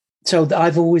 So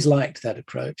I've always liked that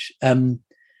approach. And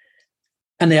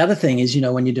the other thing is,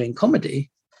 when you're doing comedy,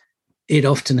 it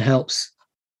often helps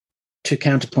to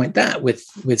counterpoint that with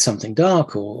something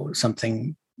dark or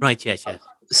something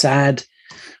sad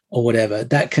or whatever.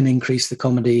 That can increase the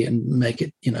comedy and make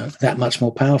it, that much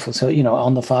more powerful. So,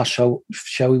 on the Fast show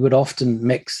we would often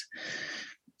mix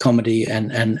comedy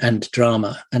and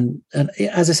drama. And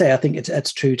as I say, I think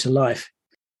it's true to life.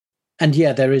 And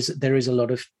yeah, there is a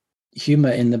lot of humor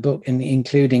in the book,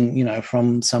 including,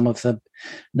 from some of the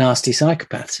nasty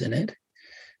psychopaths in it.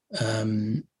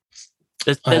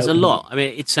 There's a lot. I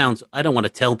mean, it sounds, I don't want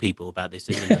to tell people about this.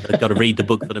 They've got to read the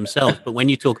book for themselves. But when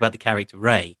you talk about the character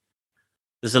Ray,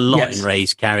 there's a lot in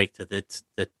Ray's character that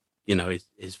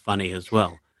is funny as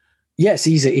well. Yes,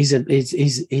 he's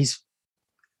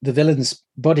the villain's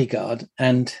bodyguard,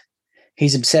 and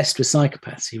he's obsessed with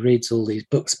psychopaths. He reads all these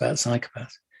books about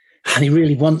psychopaths, and he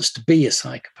really wants to be a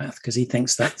psychopath because he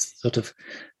thinks that's sort of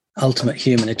ultimate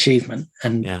human achievement,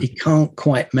 and he can't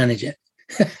quite manage it.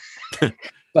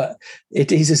 But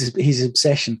it is his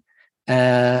obsession.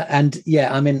 And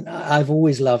yeah, I mean, I've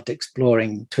always loved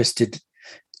exploring twisted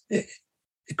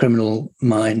criminal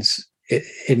minds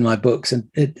in my books,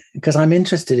 and because I'm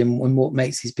interested in what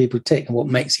makes these people tick and what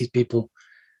makes these people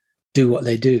do what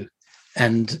they do.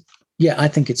 And yeah, I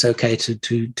think it's okay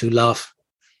to laugh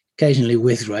occasionally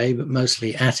with Ray, but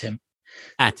mostly at him.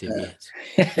 At him,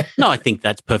 yes. No, I think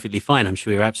that's perfectly fine. I'm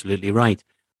sure you're absolutely right.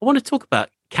 I want to talk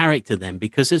about character then,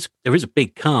 because there is a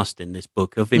big cast in this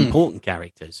book of important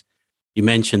characters. You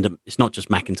mentioned that it's not just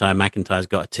McIntyre. McIntyre's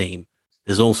got a team.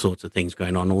 There's all sorts of things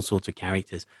going on, all sorts of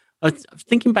characters. I was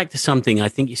thinking back to something I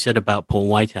think you said about Paul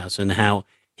Whitehouse and how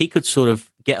he could sort of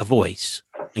get a voice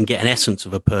and get an essence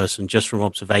of a person just from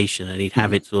observation, and he'd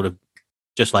have it sort of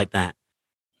just like that.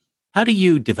 How do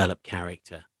you develop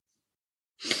character?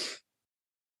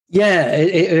 Yeah,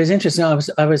 it was interesting. I was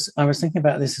thinking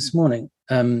about this morning,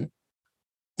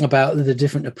 about the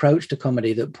different approach to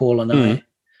comedy that Paul and I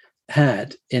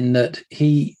had, in that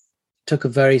he took a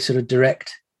very sort of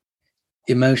direct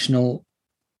emotional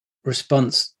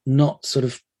response, not sort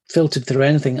of filtered through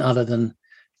anything other than,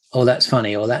 oh, that's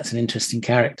funny, or that's an interesting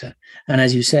character. And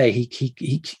as you say, he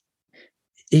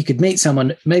could meet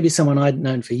someone, maybe someone I'd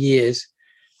known for years,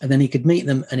 and then he could meet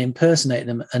them and impersonate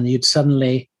them, and you'd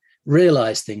suddenly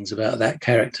realize things about that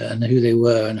character and who they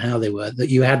were and how they were that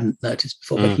you hadn't noticed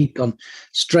before. But he'd gone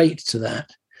straight to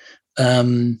that.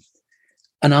 And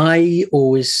I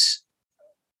always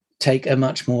take a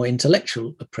much more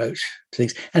intellectual approach to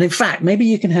things. And in fact, maybe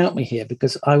you can help me here,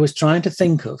 because I was trying to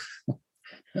think of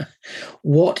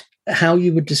how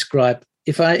you would describe,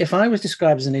 if I was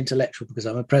described as an intellectual, because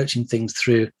I'm approaching things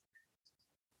through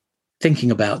thinking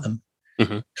about them,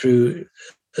 through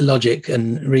logic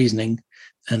and reasoning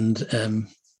and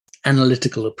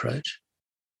analytical approach.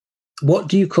 What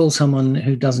do you call someone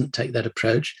who doesn't take that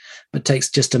approach, but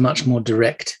takes just a much more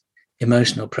direct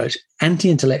emotional approach?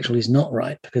 Anti-intellectual is not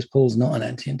right, because Paul's not an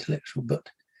anti-intellectual, but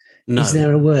no. Is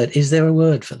there a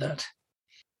word for that?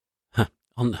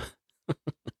 On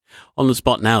the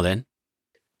spot now, then.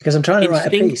 Because I'm trying to write a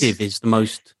piece. Instinctive is the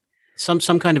most, some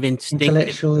kind of instinctive.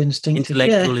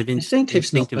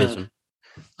 Instinctivism.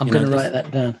 I'm going to write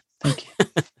that down. Thank you.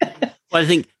 Well, I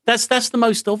think that's the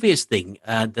most obvious thing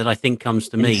that I think comes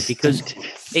to me, because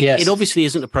it obviously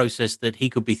isn't a process that he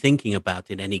could be thinking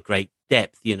about in any great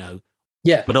depth,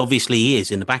 Yeah. But obviously he is.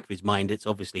 In the back of his mind, it's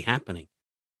obviously happening.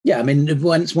 Yeah, I mean,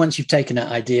 once you've taken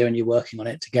that idea and you're working on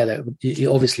it together,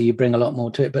 obviously you bring a lot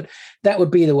more to it. But that would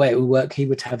be the way it would work. He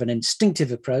would have an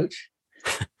instinctive approach,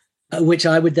 which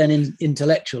I would then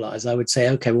intellectualize. I would say,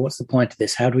 okay, well, what's the point of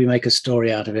this? How do we make a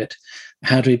story out of it?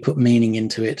 How do we put meaning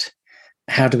into it?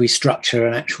 How do we structure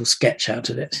an actual sketch out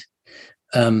of it?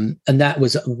 And that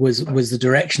was the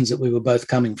directions that we were both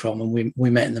coming from, and we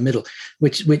met in the middle,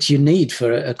 which you need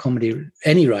for a comedy,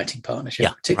 any writing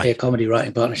partnership, particularly a comedy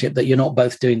writing partnership, that you're not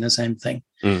both doing the same thing.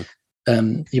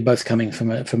 You're both coming from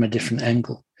a different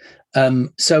angle.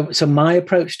 So my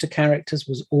approach to characters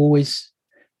was always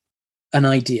an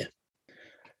idea.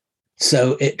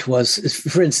 So it was,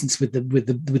 for instance, with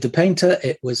the painter,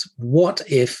 it was, what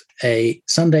if a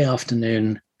Sunday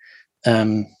afternoon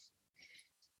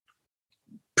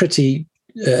pretty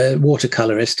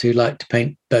watercolorist who liked to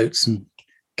paint boats and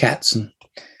cats and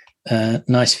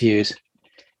nice views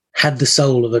had the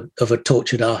soul of a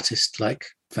tortured artist like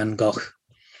Van Gogh.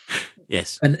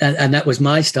 Yes, and that was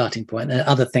my starting point. And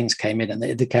other things came in, and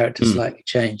the characters slightly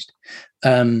changed.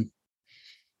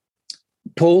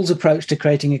 Paul's approach to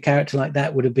creating a character like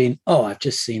that would have been, oh, I've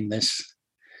just seen this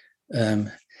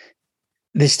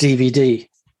DVD.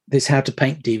 This How to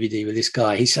Paint DVD with this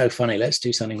guy. He's so funny. Let's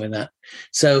do something with that.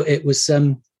 So it was,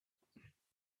 mine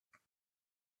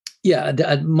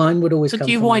would always come. So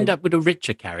do you wind up with a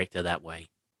richer character that way?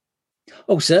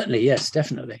 Oh, certainly. Yes,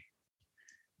 definitely.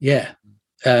 Yeah.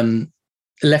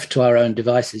 Left to our own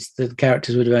devices, the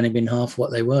characters would have only been half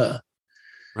what they were.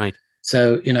 Right.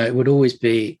 So, it would always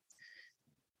be,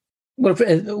 well, for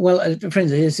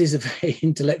instance, this is a very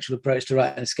intellectual approach to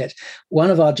writing a sketch.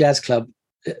 One of our jazz club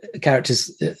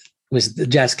characters was the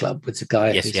jazz club, with the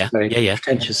guy who's very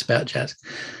pretentious about jazz.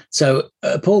 So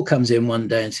Paul comes in one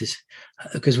day and says,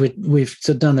 because we've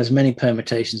sort of done as many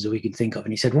permutations as we could think of,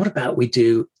 and he said, what about we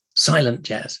do silent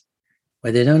jazz,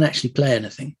 where they don't actually play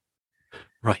anything?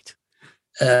 Right.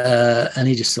 And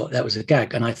he just thought that was a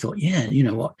gag. And I thought, yeah, you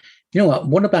know what?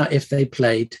 What about if they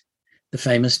played the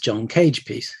famous John Cage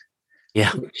piece.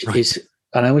 Yeah. Which is,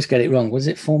 and I always get it wrong. Was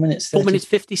it 4 minutes? 4 minutes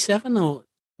 57 or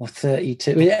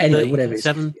 32? Anyway, whatever it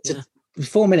is. It's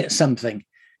 4 minutes something,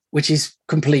 which is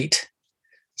complete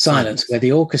silence, where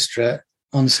the orchestra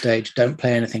on stage don't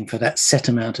play anything for that set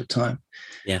amount of time.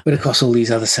 Yeah. But of course, all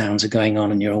these other sounds are going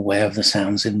on, and you're aware of the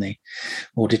sounds in the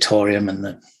auditorium and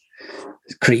the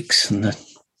creaks and the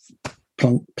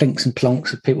plinks and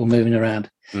plonks of people moving around.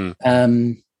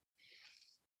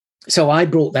 So I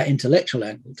brought that intellectual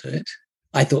angle to it.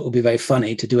 I thought it would be very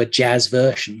funny to do a jazz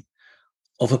version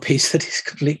of a piece that is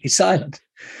completely silent.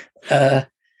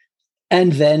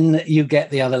 And then you get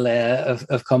the other layer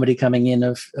of comedy coming in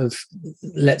of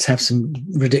let's have some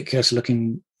ridiculous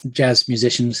looking jazz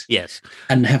musicians. Yes.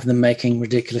 And have them making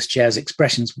ridiculous jazz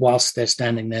expressions whilst they're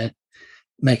standing there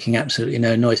making absolutely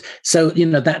no noise. So,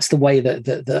 that's the way that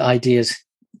the ideas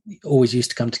always used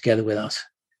to come together with us,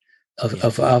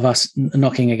 of us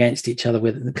knocking against each other,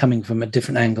 with coming from a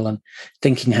different angle and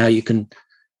thinking how you can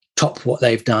top what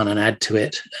they've done and add to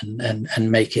it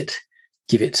and make it,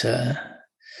 give it a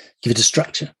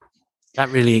structure. That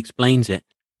really explains it.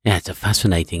 Yeah, it's a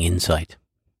fascinating insight.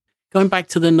 Going back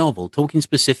to the novel, talking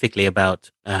specifically about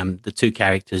the two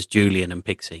characters, Julian and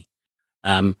Pixie.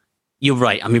 You're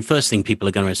right. I mean, first thing people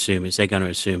are going to assume is they're going to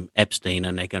assume Epstein,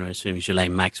 and they're going to assume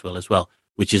Ghislaine Maxwell as well,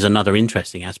 which is another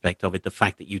interesting aspect of it, the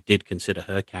fact that you did consider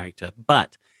her character.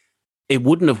 But it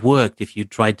wouldn't have worked if you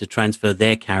tried to transfer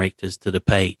their characters to the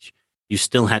page. You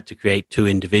still had to create two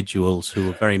individuals who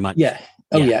were very much... Yeah.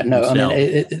 Oh, yeah. No, themselves.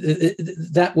 I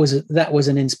mean, that was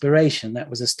an inspiration. That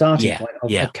was a starting point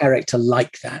of a character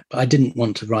like that. But I didn't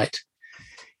want to write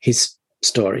his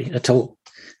story at all.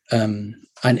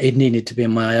 And it needed to be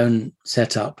in my own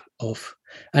setup of...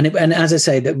 And as I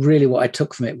say, that really what I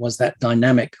took from it was that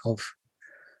dynamic of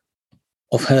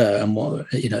her and what,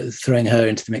 throwing her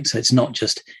into the mix. So it's not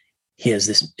just here's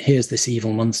this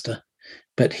evil monster,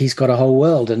 but he's got a whole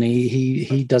world, and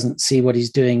he doesn't see what he's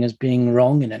doing as being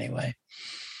wrong in any way.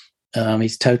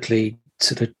 He's totally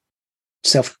sort of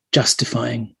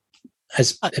self-justifying,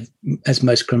 as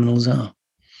most criminals are.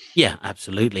 Yeah,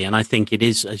 absolutely. And I think it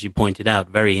is, as you pointed out,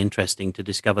 very interesting to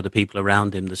discover the people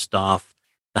around him, the staff,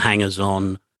 the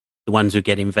hangers-on, the ones who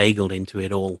get inveigled into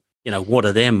it all. What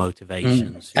are their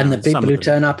motivations? And the people who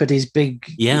turn up at his big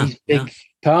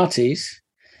parties,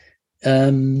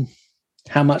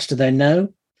 how much do they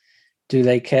know? Do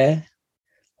they care?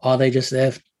 Are they just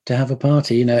there to have a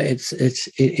party? It's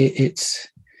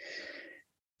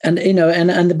and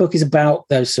the book is about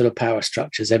those sort of power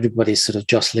structures. Everybody's sort of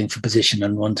jostling for position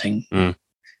and wanting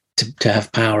to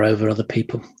have power over other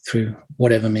people through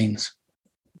whatever means.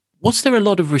 Was there a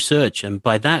lot of research? And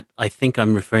by that, I think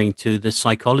I'm referring to the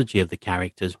psychology of the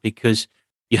characters, because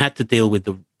you had to deal with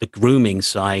the grooming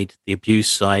side, the abuse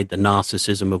side, the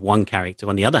narcissism of one character.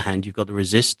 On the other hand, you've got the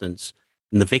resistance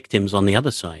and the victims on the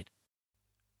other side.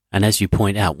 And as you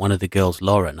point out, one of the girls,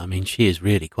 Lauren, I mean, she is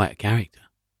really quite a character.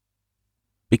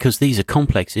 Because these are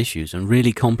complex issues and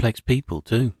really complex people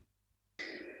too.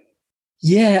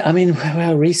 Yeah, I mean,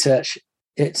 well, research,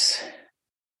 it's,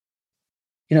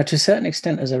 to a certain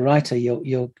extent as a writer,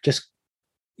 you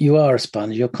are a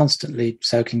sponge. You're constantly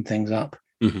soaking things up,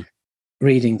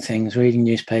 reading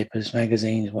newspapers,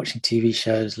 magazines, watching TV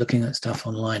shows, looking at stuff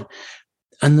online.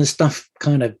 And the stuff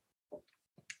kind of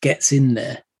gets in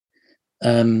there.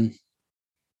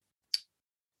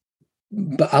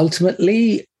 But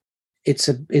ultimately, it's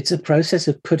a process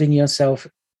of putting yourself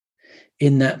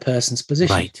in that person's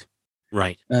position.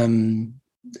 Right.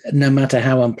 No matter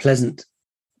how unpleasant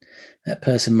that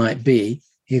person might be,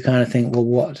 you kind of think, well,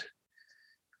 what?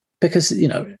 Because,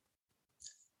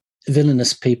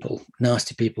 villainous people,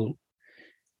 nasty people,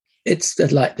 it's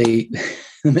like the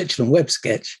Mitchell and Webb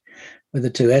sketch with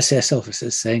the two SS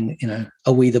officers saying,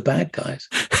 are we the bad guys?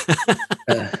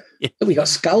 We got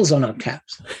skulls on our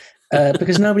caps.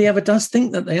 Because nobody ever does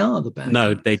think that they are the bad guys.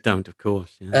 No, they don't, of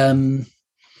course. Yeah.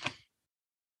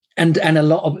 And a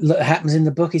lot of what happens in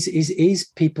the book is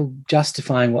people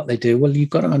justifying what they do. Well, you've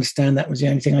got to understand that was the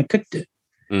only thing I could do.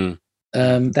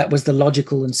 That was the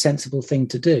logical and sensible thing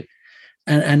to do.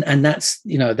 And that's,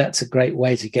 that's a great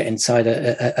way to get inside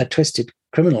a twisted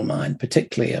criminal mind,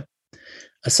 particularly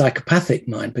a psychopathic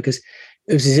mind, because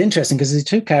it was interesting because there's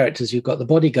two characters. You've got the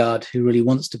bodyguard who really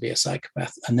wants to be a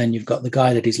psychopath, and then you've got the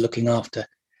guy that he's looking after,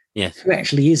 who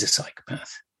actually is a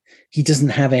psychopath. He doesn't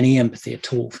have any empathy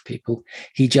at all for people.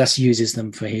 He just uses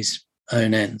them for his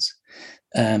own ends.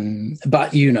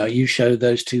 But, you show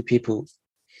those two people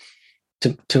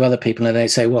to other people and they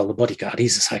say, well, the bodyguard,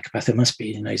 he's a psychopath. It must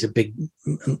be, he's a big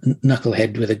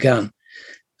knucklehead with a gun.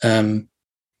 And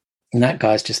that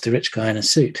guy's just a rich guy in a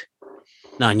suit.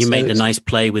 No, and you So made a it's- nice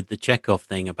play with the Chekhov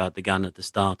thing about the gun at the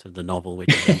start of the novel,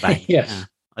 which is a bang. Yes. Yeah,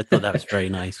 I thought that was very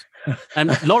nice. And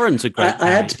Lauren's a great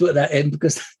I had to put that in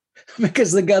because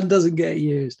the gun doesn't get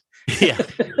used. Yeah.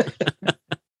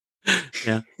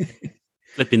 Yeah.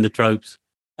 Flipping the tropes.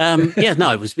 Yeah,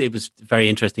 no, it was a very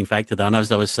interesting factor though. And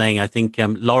as I was saying, I think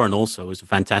Lauren also was a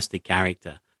fantastic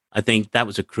character. I think that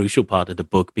was a crucial part of the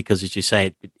book because, as you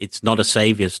say, it's not a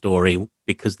savior story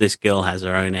because this girl has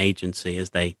her own agency,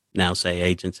 as they now say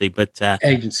agency, but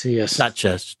Agency, yes. such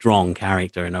a strong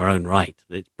character in her own right.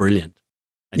 It's brilliant.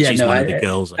 And Yeah, she's no, one of the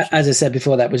girls. As I said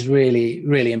before, that was really,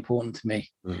 really important to me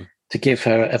to give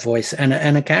her a voice and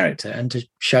a character and to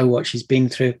show what she's been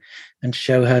through and to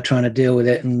show her trying to deal with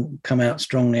it and come out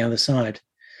strong the other side.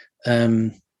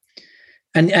 And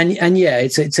yeah,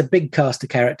 it's a big cast of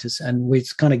characters, and we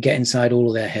kind of get inside all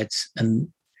of their heads, and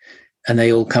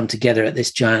they all come together at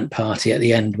this giant party at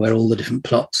the end where all the different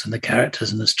plots and the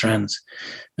characters and the strands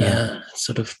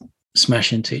sort of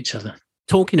smash into each other.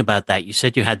 Talking about that, you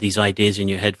said you had these ideas in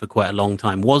your head for quite a long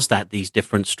time. Was that these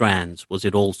different strands? Was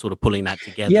it all sort of pulling that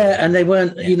together? Yeah, and they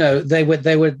weren't,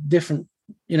 they were different.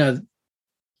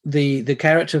 The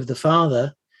character of the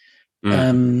father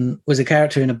was a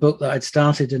character in a book that I'd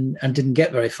started and didn't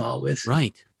get very far with.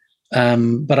 Right.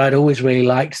 But I'd always really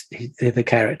liked the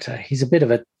character. He's a bit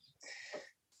of a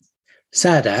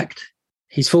sad act.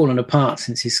 He's fallen apart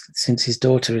since his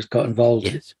daughter has got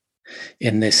involved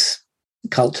in this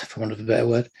cult, for want of a better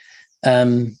word.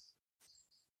 And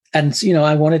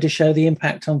I wanted to show the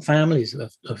impact on families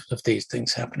of these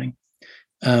things happening,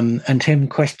 and him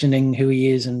questioning who he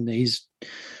is and his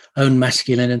own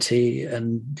masculinity,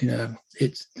 and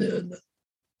it's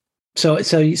so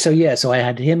I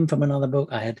had him from another book.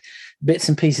 I had bits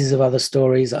and pieces of other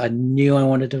stories. I knew I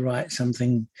wanted to write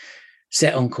something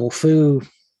set on Corfu,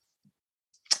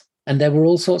 and there were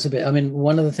all sorts of it. I mean,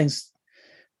 one of the things,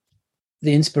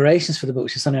 the inspirations for the book,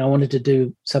 which is something I wanted to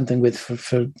do something with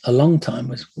for a long time,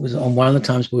 was on one of the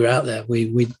times we were out there.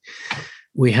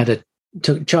 We had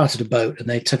chartered a boat, and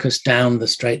they took us down the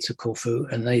Straits of Corfu,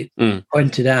 and they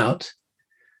pointed out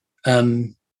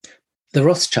the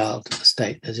Rothschild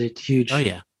estate. There's a huge,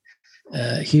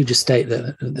 huge estate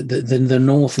that the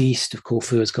northeast of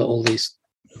Corfu has got all these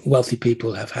wealthy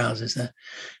people have houses there,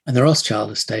 and the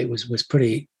Rothschild estate was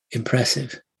pretty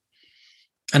impressive.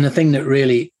 And the thing that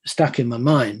really stuck in my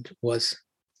mind was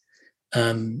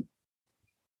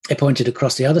it pointed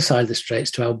across the other side of the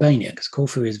Straits to Albania, because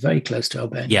Corfu is very close to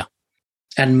Albania. Yeah.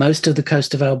 And most of the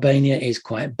coast of Albania is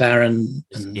quite barren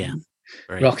and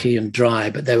rocky and dry.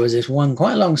 But there was this one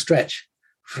quite long stretch,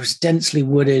 which was densely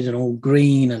wooded and all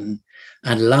green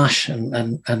and lush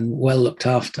and well looked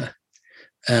after.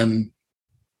 And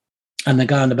the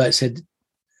guy on the boat said,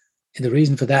 the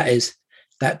reason for that is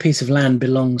that piece of land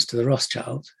belongs to the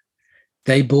Rothschilds.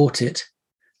 They bought it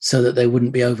so that they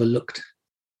wouldn't be overlooked.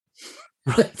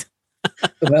 Right.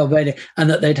 From Albania, and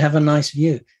that they'd have a nice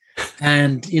view.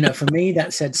 And, for me,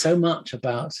 that said so much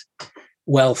about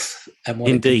wealth and what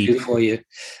it can do for you.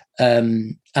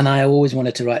 And I always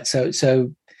wanted to write.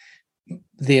 So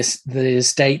the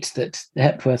estate that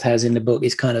Hepworth has in the book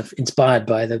is kind of inspired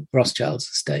by the Rothschilds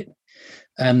estate.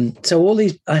 So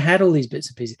I had all these bits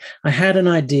and pieces. I had an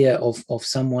idea of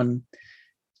someone.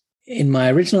 In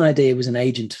my original idea, was an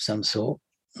agent of some sort,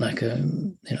 like a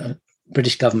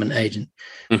British government agent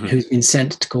who's been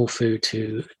sent to Corfu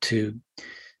to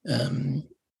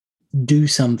do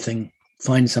something,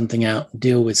 find something out,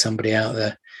 deal with somebody out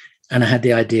there. And I had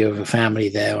the idea of a family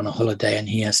there on a holiday, and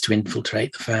he has to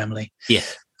infiltrate the family. Yeah.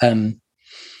 And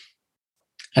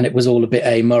it was all a bit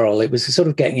amoral. It was sort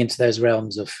of getting into those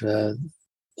realms of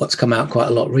what's come out quite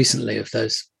a lot recently, of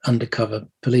those undercover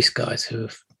police guys who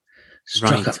have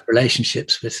struck up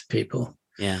relationships with people.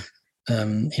 Yeah.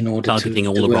 In order targeting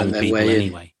to all the wrong people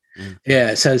anyway.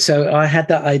 Yeah. So I had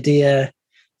that idea,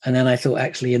 and then I thought,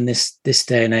 actually, in this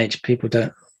day and age, people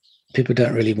don't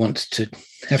really want to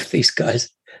have these guys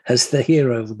as the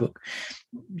hero of the book.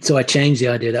 So I changed the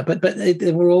idea of that. But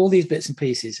there were all these bits and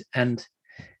pieces, and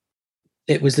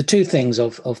it was the two things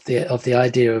of the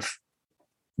idea of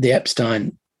the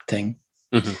Epstein thing,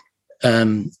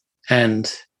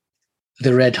 and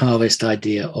the Red Harvest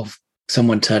idea of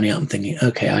someone turning up and thinking,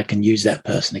 okay, I can use that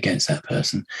person against that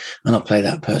person, and I'll play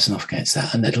that person off against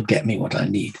that, and that'll get me what I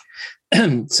need.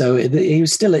 So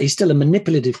he's still a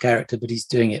manipulative character, but he's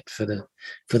doing it for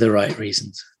the right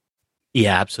reasons.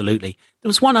 Yeah, absolutely. There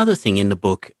was one other thing in the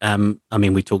book.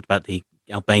 We talked about the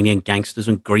Albanian gangsters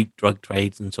and Greek drug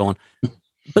trades and so on,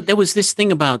 but there was this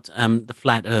thing about the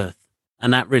flat Earth,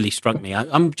 and that really struck me.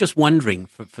 I'm just wondering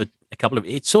for a couple of.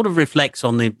 It sort of reflects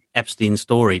on the Epstein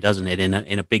story, doesn't it? In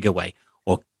a bigger way,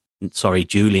 or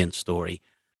Julian story.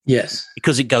 Yes.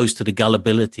 Because it goes to the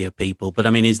gullibility of people. But I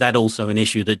mean, is that also an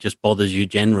issue that just bothers you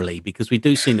generally? Because we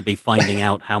do seem to be finding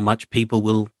out how much people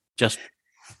will just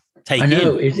take in. I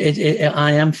know.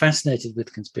 I am fascinated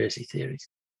with conspiracy theories.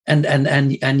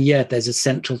 And yet there's a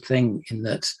central thing in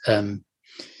that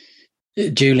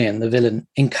Julian, the villain,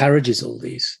 encourages all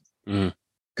these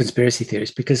conspiracy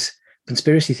theories, because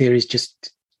conspiracy theories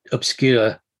just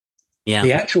obscure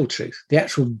the actual truth, the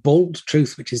actual bold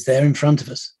truth, which is there in front of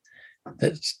us,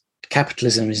 that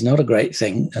capitalism is not a great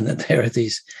thing, and that there are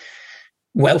these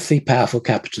wealthy, powerful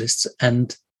capitalists,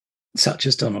 and such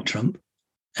as Donald Trump,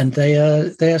 and they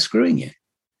are screwing you.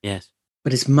 Yes.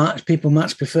 But people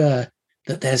much prefer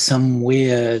that there's some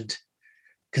weird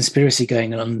conspiracy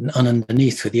going on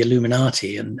underneath with the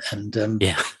Illuminati and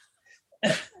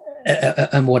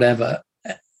whatever.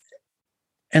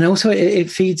 And also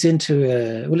it feeds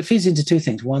into two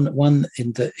things. One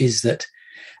is that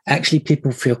actually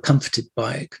people feel comforted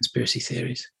by conspiracy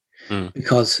theories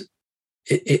because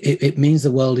it means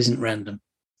the world isn't random.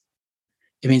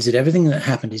 It means that everything that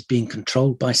happened is being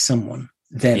controlled by someone,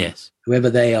 whoever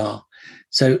they are.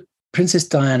 So Princess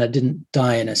Diana didn't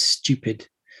die in a stupid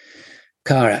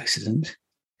car accident.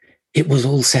 It was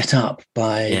all set up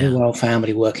by the royal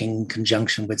family working in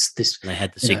conjunction with this. And they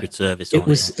had the Secret Service. It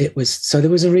was so there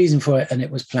was a reason for it, and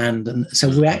it was planned, and so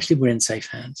we're in safe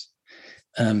hands,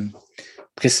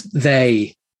 because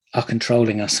they are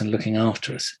controlling us and looking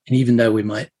after us. And even though we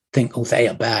might think, oh, they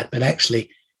are bad, but actually,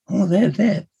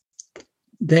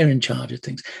 they're in charge of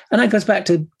things. And that goes back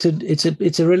to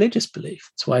it's a religious belief.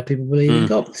 That's why people believe in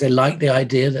God, because they like the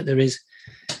idea that there is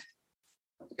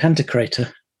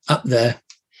Pantocrator up there.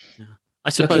 I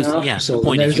suppose, the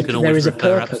point is you can always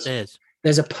refer upstairs.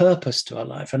 There's a purpose to our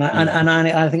life. And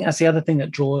I think that's the other thing that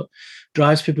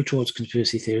drives people towards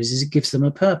conspiracy theories, is it gives them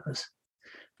a purpose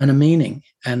and a meaning.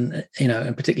 And,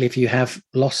 and particularly if you have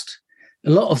lost a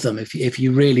lot of them, if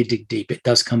you really dig deep, it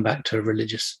does come back to a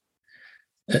religious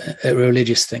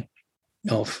thing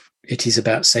of it is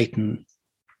about Satan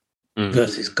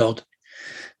versus God.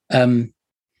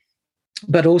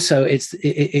 But also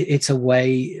it's a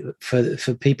way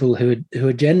for people who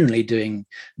are generally doing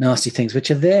nasty things, which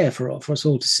are there for us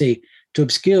all to see, to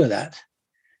obscure that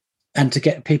and to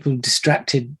get people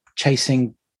distracted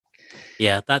chasing.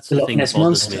 Yeah, that's the thing that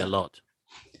bothers me a lot.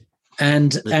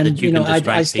 And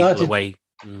I started away.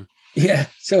 Yeah,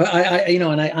 so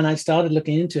I started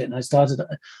looking into it, and I started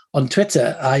on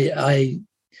Twitter. I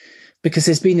because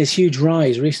there's been this huge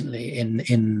rise recently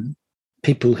in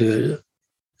people who are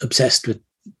obsessed with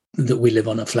that we live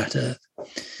on a flat Earth,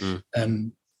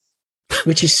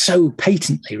 which is so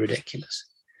patently ridiculous.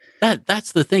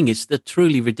 That's the thing. It's the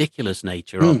truly ridiculous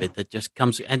nature of it that just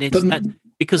comes, and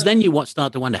because then you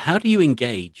start to wonder, how do you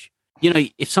engage?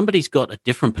 If somebody's got a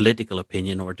different political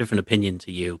opinion or a different opinion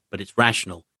to you, but it's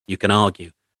rational, you can argue.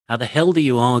 How the hell do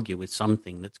you argue with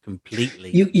something that's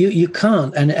completely... You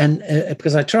can't, and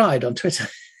because I tried on Twitter,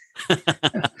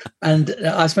 and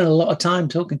I spent a lot of time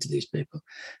talking to these people,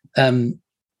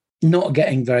 not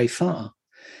getting very far,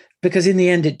 because in the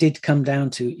end it did come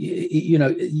down to,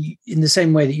 in the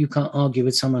same way that you can't argue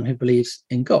with someone who believes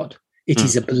in God. It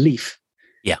is a belief.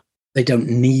 Yeah. They don't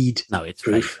need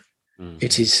proof.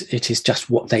 It is just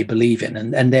what they believe in,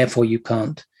 and therefore you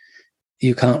can't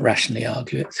rationally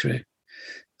argue it through.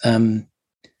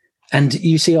 And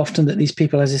you see often that these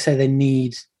people, as I say, they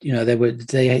need,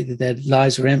 their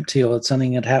lives were empty, or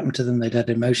something had happened to them. They'd had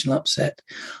emotional upset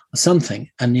or something,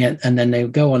 and then they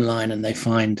go online and they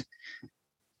find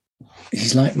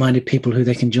these like-minded people who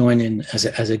they can join in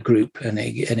as a group, and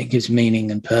it gives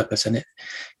meaning and purpose. And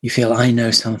you feel, I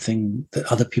know something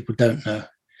that other people don't know.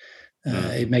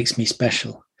 It makes me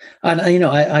special, and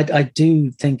I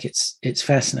do think it's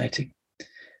fascinating,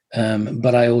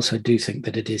 but I also do think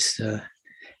that it is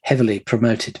heavily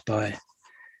promoted by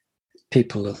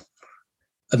people.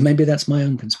 Maybe that's my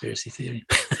own conspiracy theory.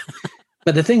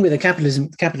 But the thing with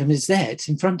capitalism is there; it's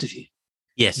in front of you.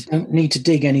 Yes, you don't need to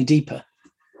dig any deeper.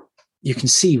 You can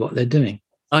see what they're doing.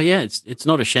 Oh yeah, it's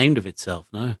not ashamed of itself.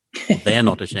 No, they're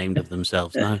not ashamed of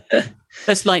themselves. No.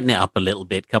 Let's lighten it up a little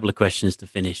bit. A couple of questions to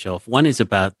finish off. One is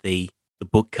about the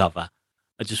book cover.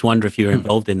 I just wonder if you're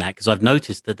involved in that, because I've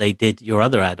noticed that they did your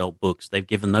other adult books. They've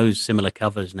given those similar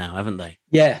covers now, haven't they?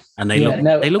 Yeah, and they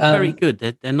look very good.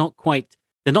 They're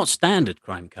not standard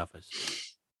crime covers.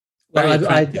 Well,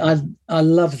 I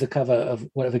love the cover of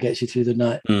Whatever Gets You Through the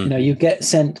Night. You get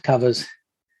sent covers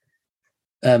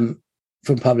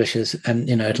from publishers, and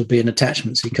it'll be an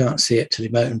attachment, so you can't see it till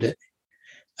you've opened it.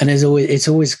 And it's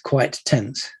always quite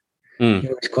tense. You're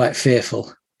always quite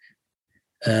fearful.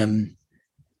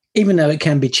 even though it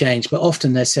can be changed, but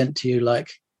often they're sent to you like,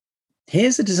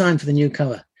 here's the design for the new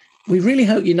cover. We really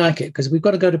hope you like it because we've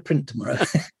got to go to print tomorrow.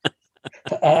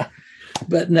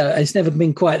 But no, it's never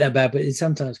been quite that bad, but it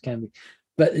sometimes can be.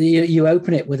 But you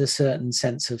open it with a certain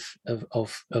sense of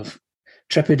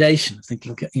trepidation,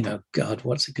 thinking, God,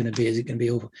 what's it going to be? Is it going to be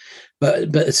awful?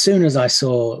 But as soon as I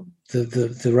saw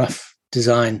the rough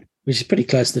design, which is pretty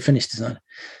close to the finished design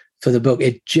for the book,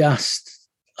 it just,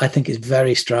 I think, is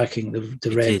very striking.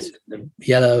 The red, the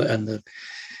yellow, and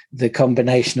the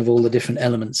combination of all the different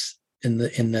elements in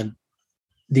the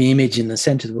image in the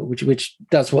center of the book, which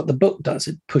does what the book does.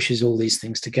 It pushes all these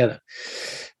things together.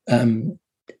 And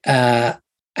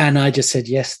I just said,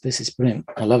 yes, this is brilliant.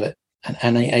 I love it.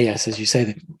 And yes, as you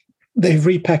say, they've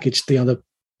repackaged the other.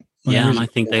 Yeah, and I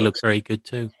think they look very good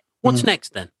too. What's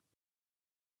next then?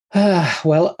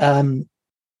 Well,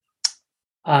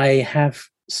 I have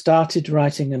started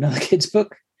writing another kids'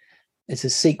 book. It's a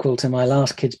sequel to my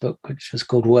last kids' book, which was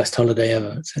called Worst Holiday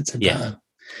Ever. It's about a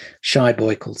shy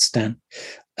boy called Stan.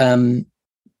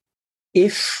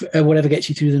 If Whatever Gets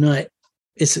You Through the Night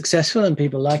is successful and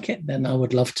people like it, then I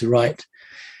would love to write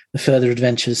the further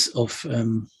adventures of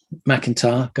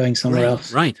McIntyre going somewhere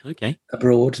else, okay,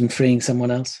 abroad, and freeing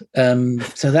someone else.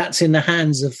 So that's in the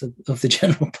hands of the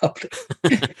general public.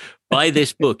 Buy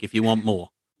this book if you want more.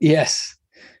 Yes.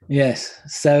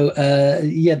 So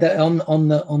on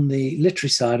the literary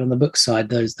side, on the book side,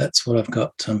 that's what I've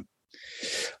got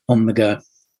on the go.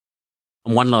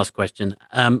 And one last question: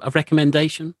 a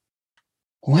recommendation?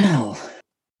 Well,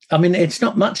 I mean, it's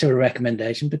not much of a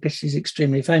recommendation because she's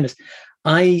extremely famous.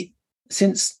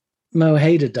 Since Mo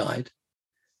Hader died,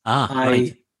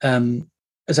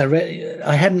 as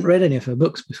I hadn't read any of her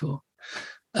books before.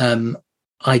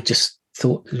 I just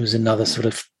thought it was another sort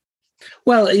of,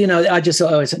 I just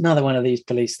thought, it's another one of these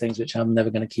police things which I'm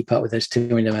never going to keep up with. There's too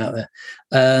many of them out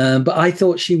there. But I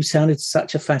thought she sounded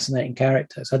such a fascinating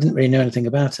character, so I didn't really know anything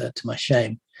about her, to my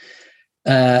shame.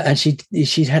 And she'd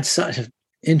had such an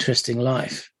interesting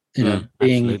life,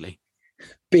 being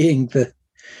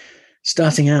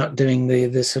starting out doing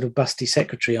the sort of busty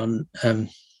secretary on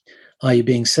Are You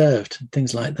Being Served and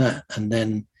things like that, and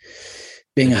then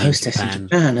being a hostess in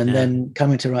Japan, and then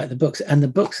coming to write the books. And the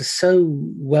books are so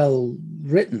well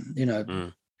written,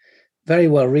 very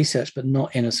well researched, but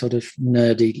not in a sort of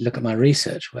nerdy look at my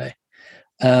research way.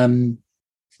 It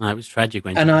was tragic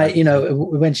when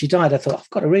when she died, I thought, I've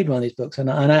got to read one of these books. And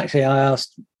actually I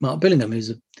asked Mark Billingham, who's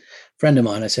a friend of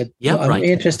mine, I said, I'm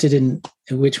interested in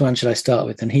which one should I start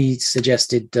with? And he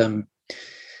suggested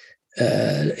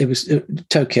it was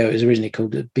Tokyo. It was originally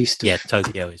called Beast of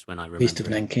Tokyo is when I remember Beast of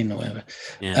Nankin or whatever.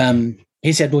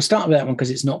 He said, we'll start with that one because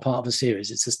it's not part of a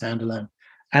series, it's a standalone.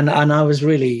 And I was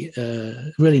really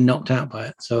really knocked out by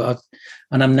it. So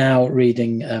I'm now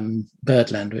reading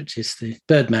Birdman, which is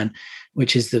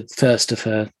the first of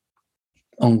her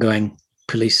ongoing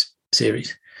police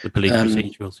series. The police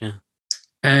procedurals,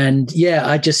 And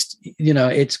I just,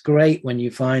 it's great when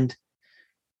you find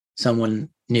someone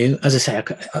new. As I say,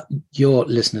 your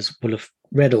listeners will have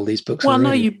read all these books. Well,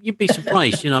 already. No, you'd be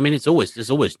surprised. there's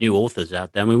always new authors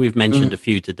out there. I mean, we've mentioned a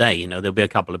few today. There'll be a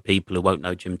couple of people who won't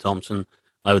know Jim Thompson.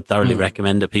 I would thoroughly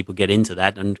recommend that people get into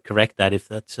that and correct that if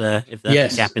that's a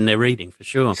gap in their reading, for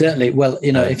sure. Certainly. Well,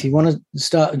 if you want to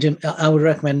start, Jim, I would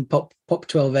recommend Pop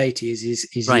 1280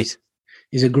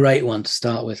 is a great one to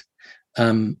start with.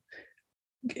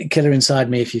 Killer Inside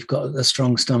Me if you've got a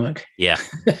strong stomach. Yeah.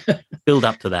 Build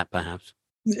up to that, perhaps.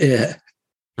 Yeah.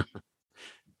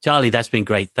 Charlie, that's been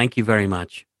great. Thank you very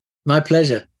much. My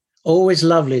pleasure. Always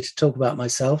lovely to talk about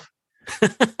myself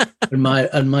and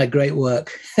my great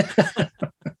work.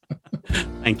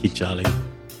 Thank you, Charlie.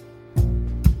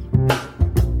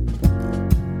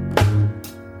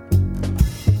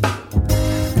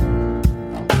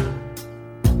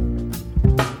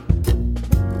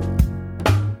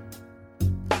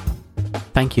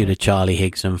 Thank you to Charlie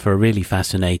Higson for a really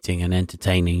fascinating and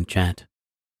entertaining chat.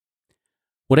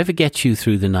 Whatever Gets You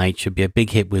Through the Night should be a big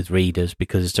hit with readers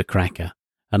because it's a cracker,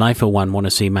 and I for one want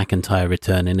to see McIntyre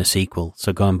return in a sequel,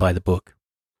 so go and buy the book.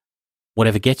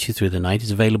 Whatever Gets You Through the Night is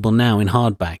available now in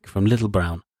hardback from Little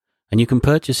Brown, and you can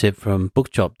purchase it from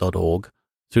bookshop.org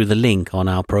through the link on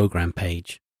our program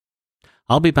page.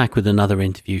 I'll be back with another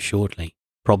interview shortly,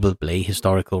 probably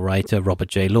historical writer Robert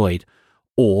J. Lloyd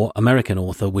or American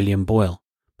author William Boyle.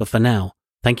 But for now,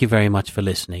 thank you very much for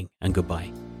listening, and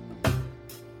goodbye.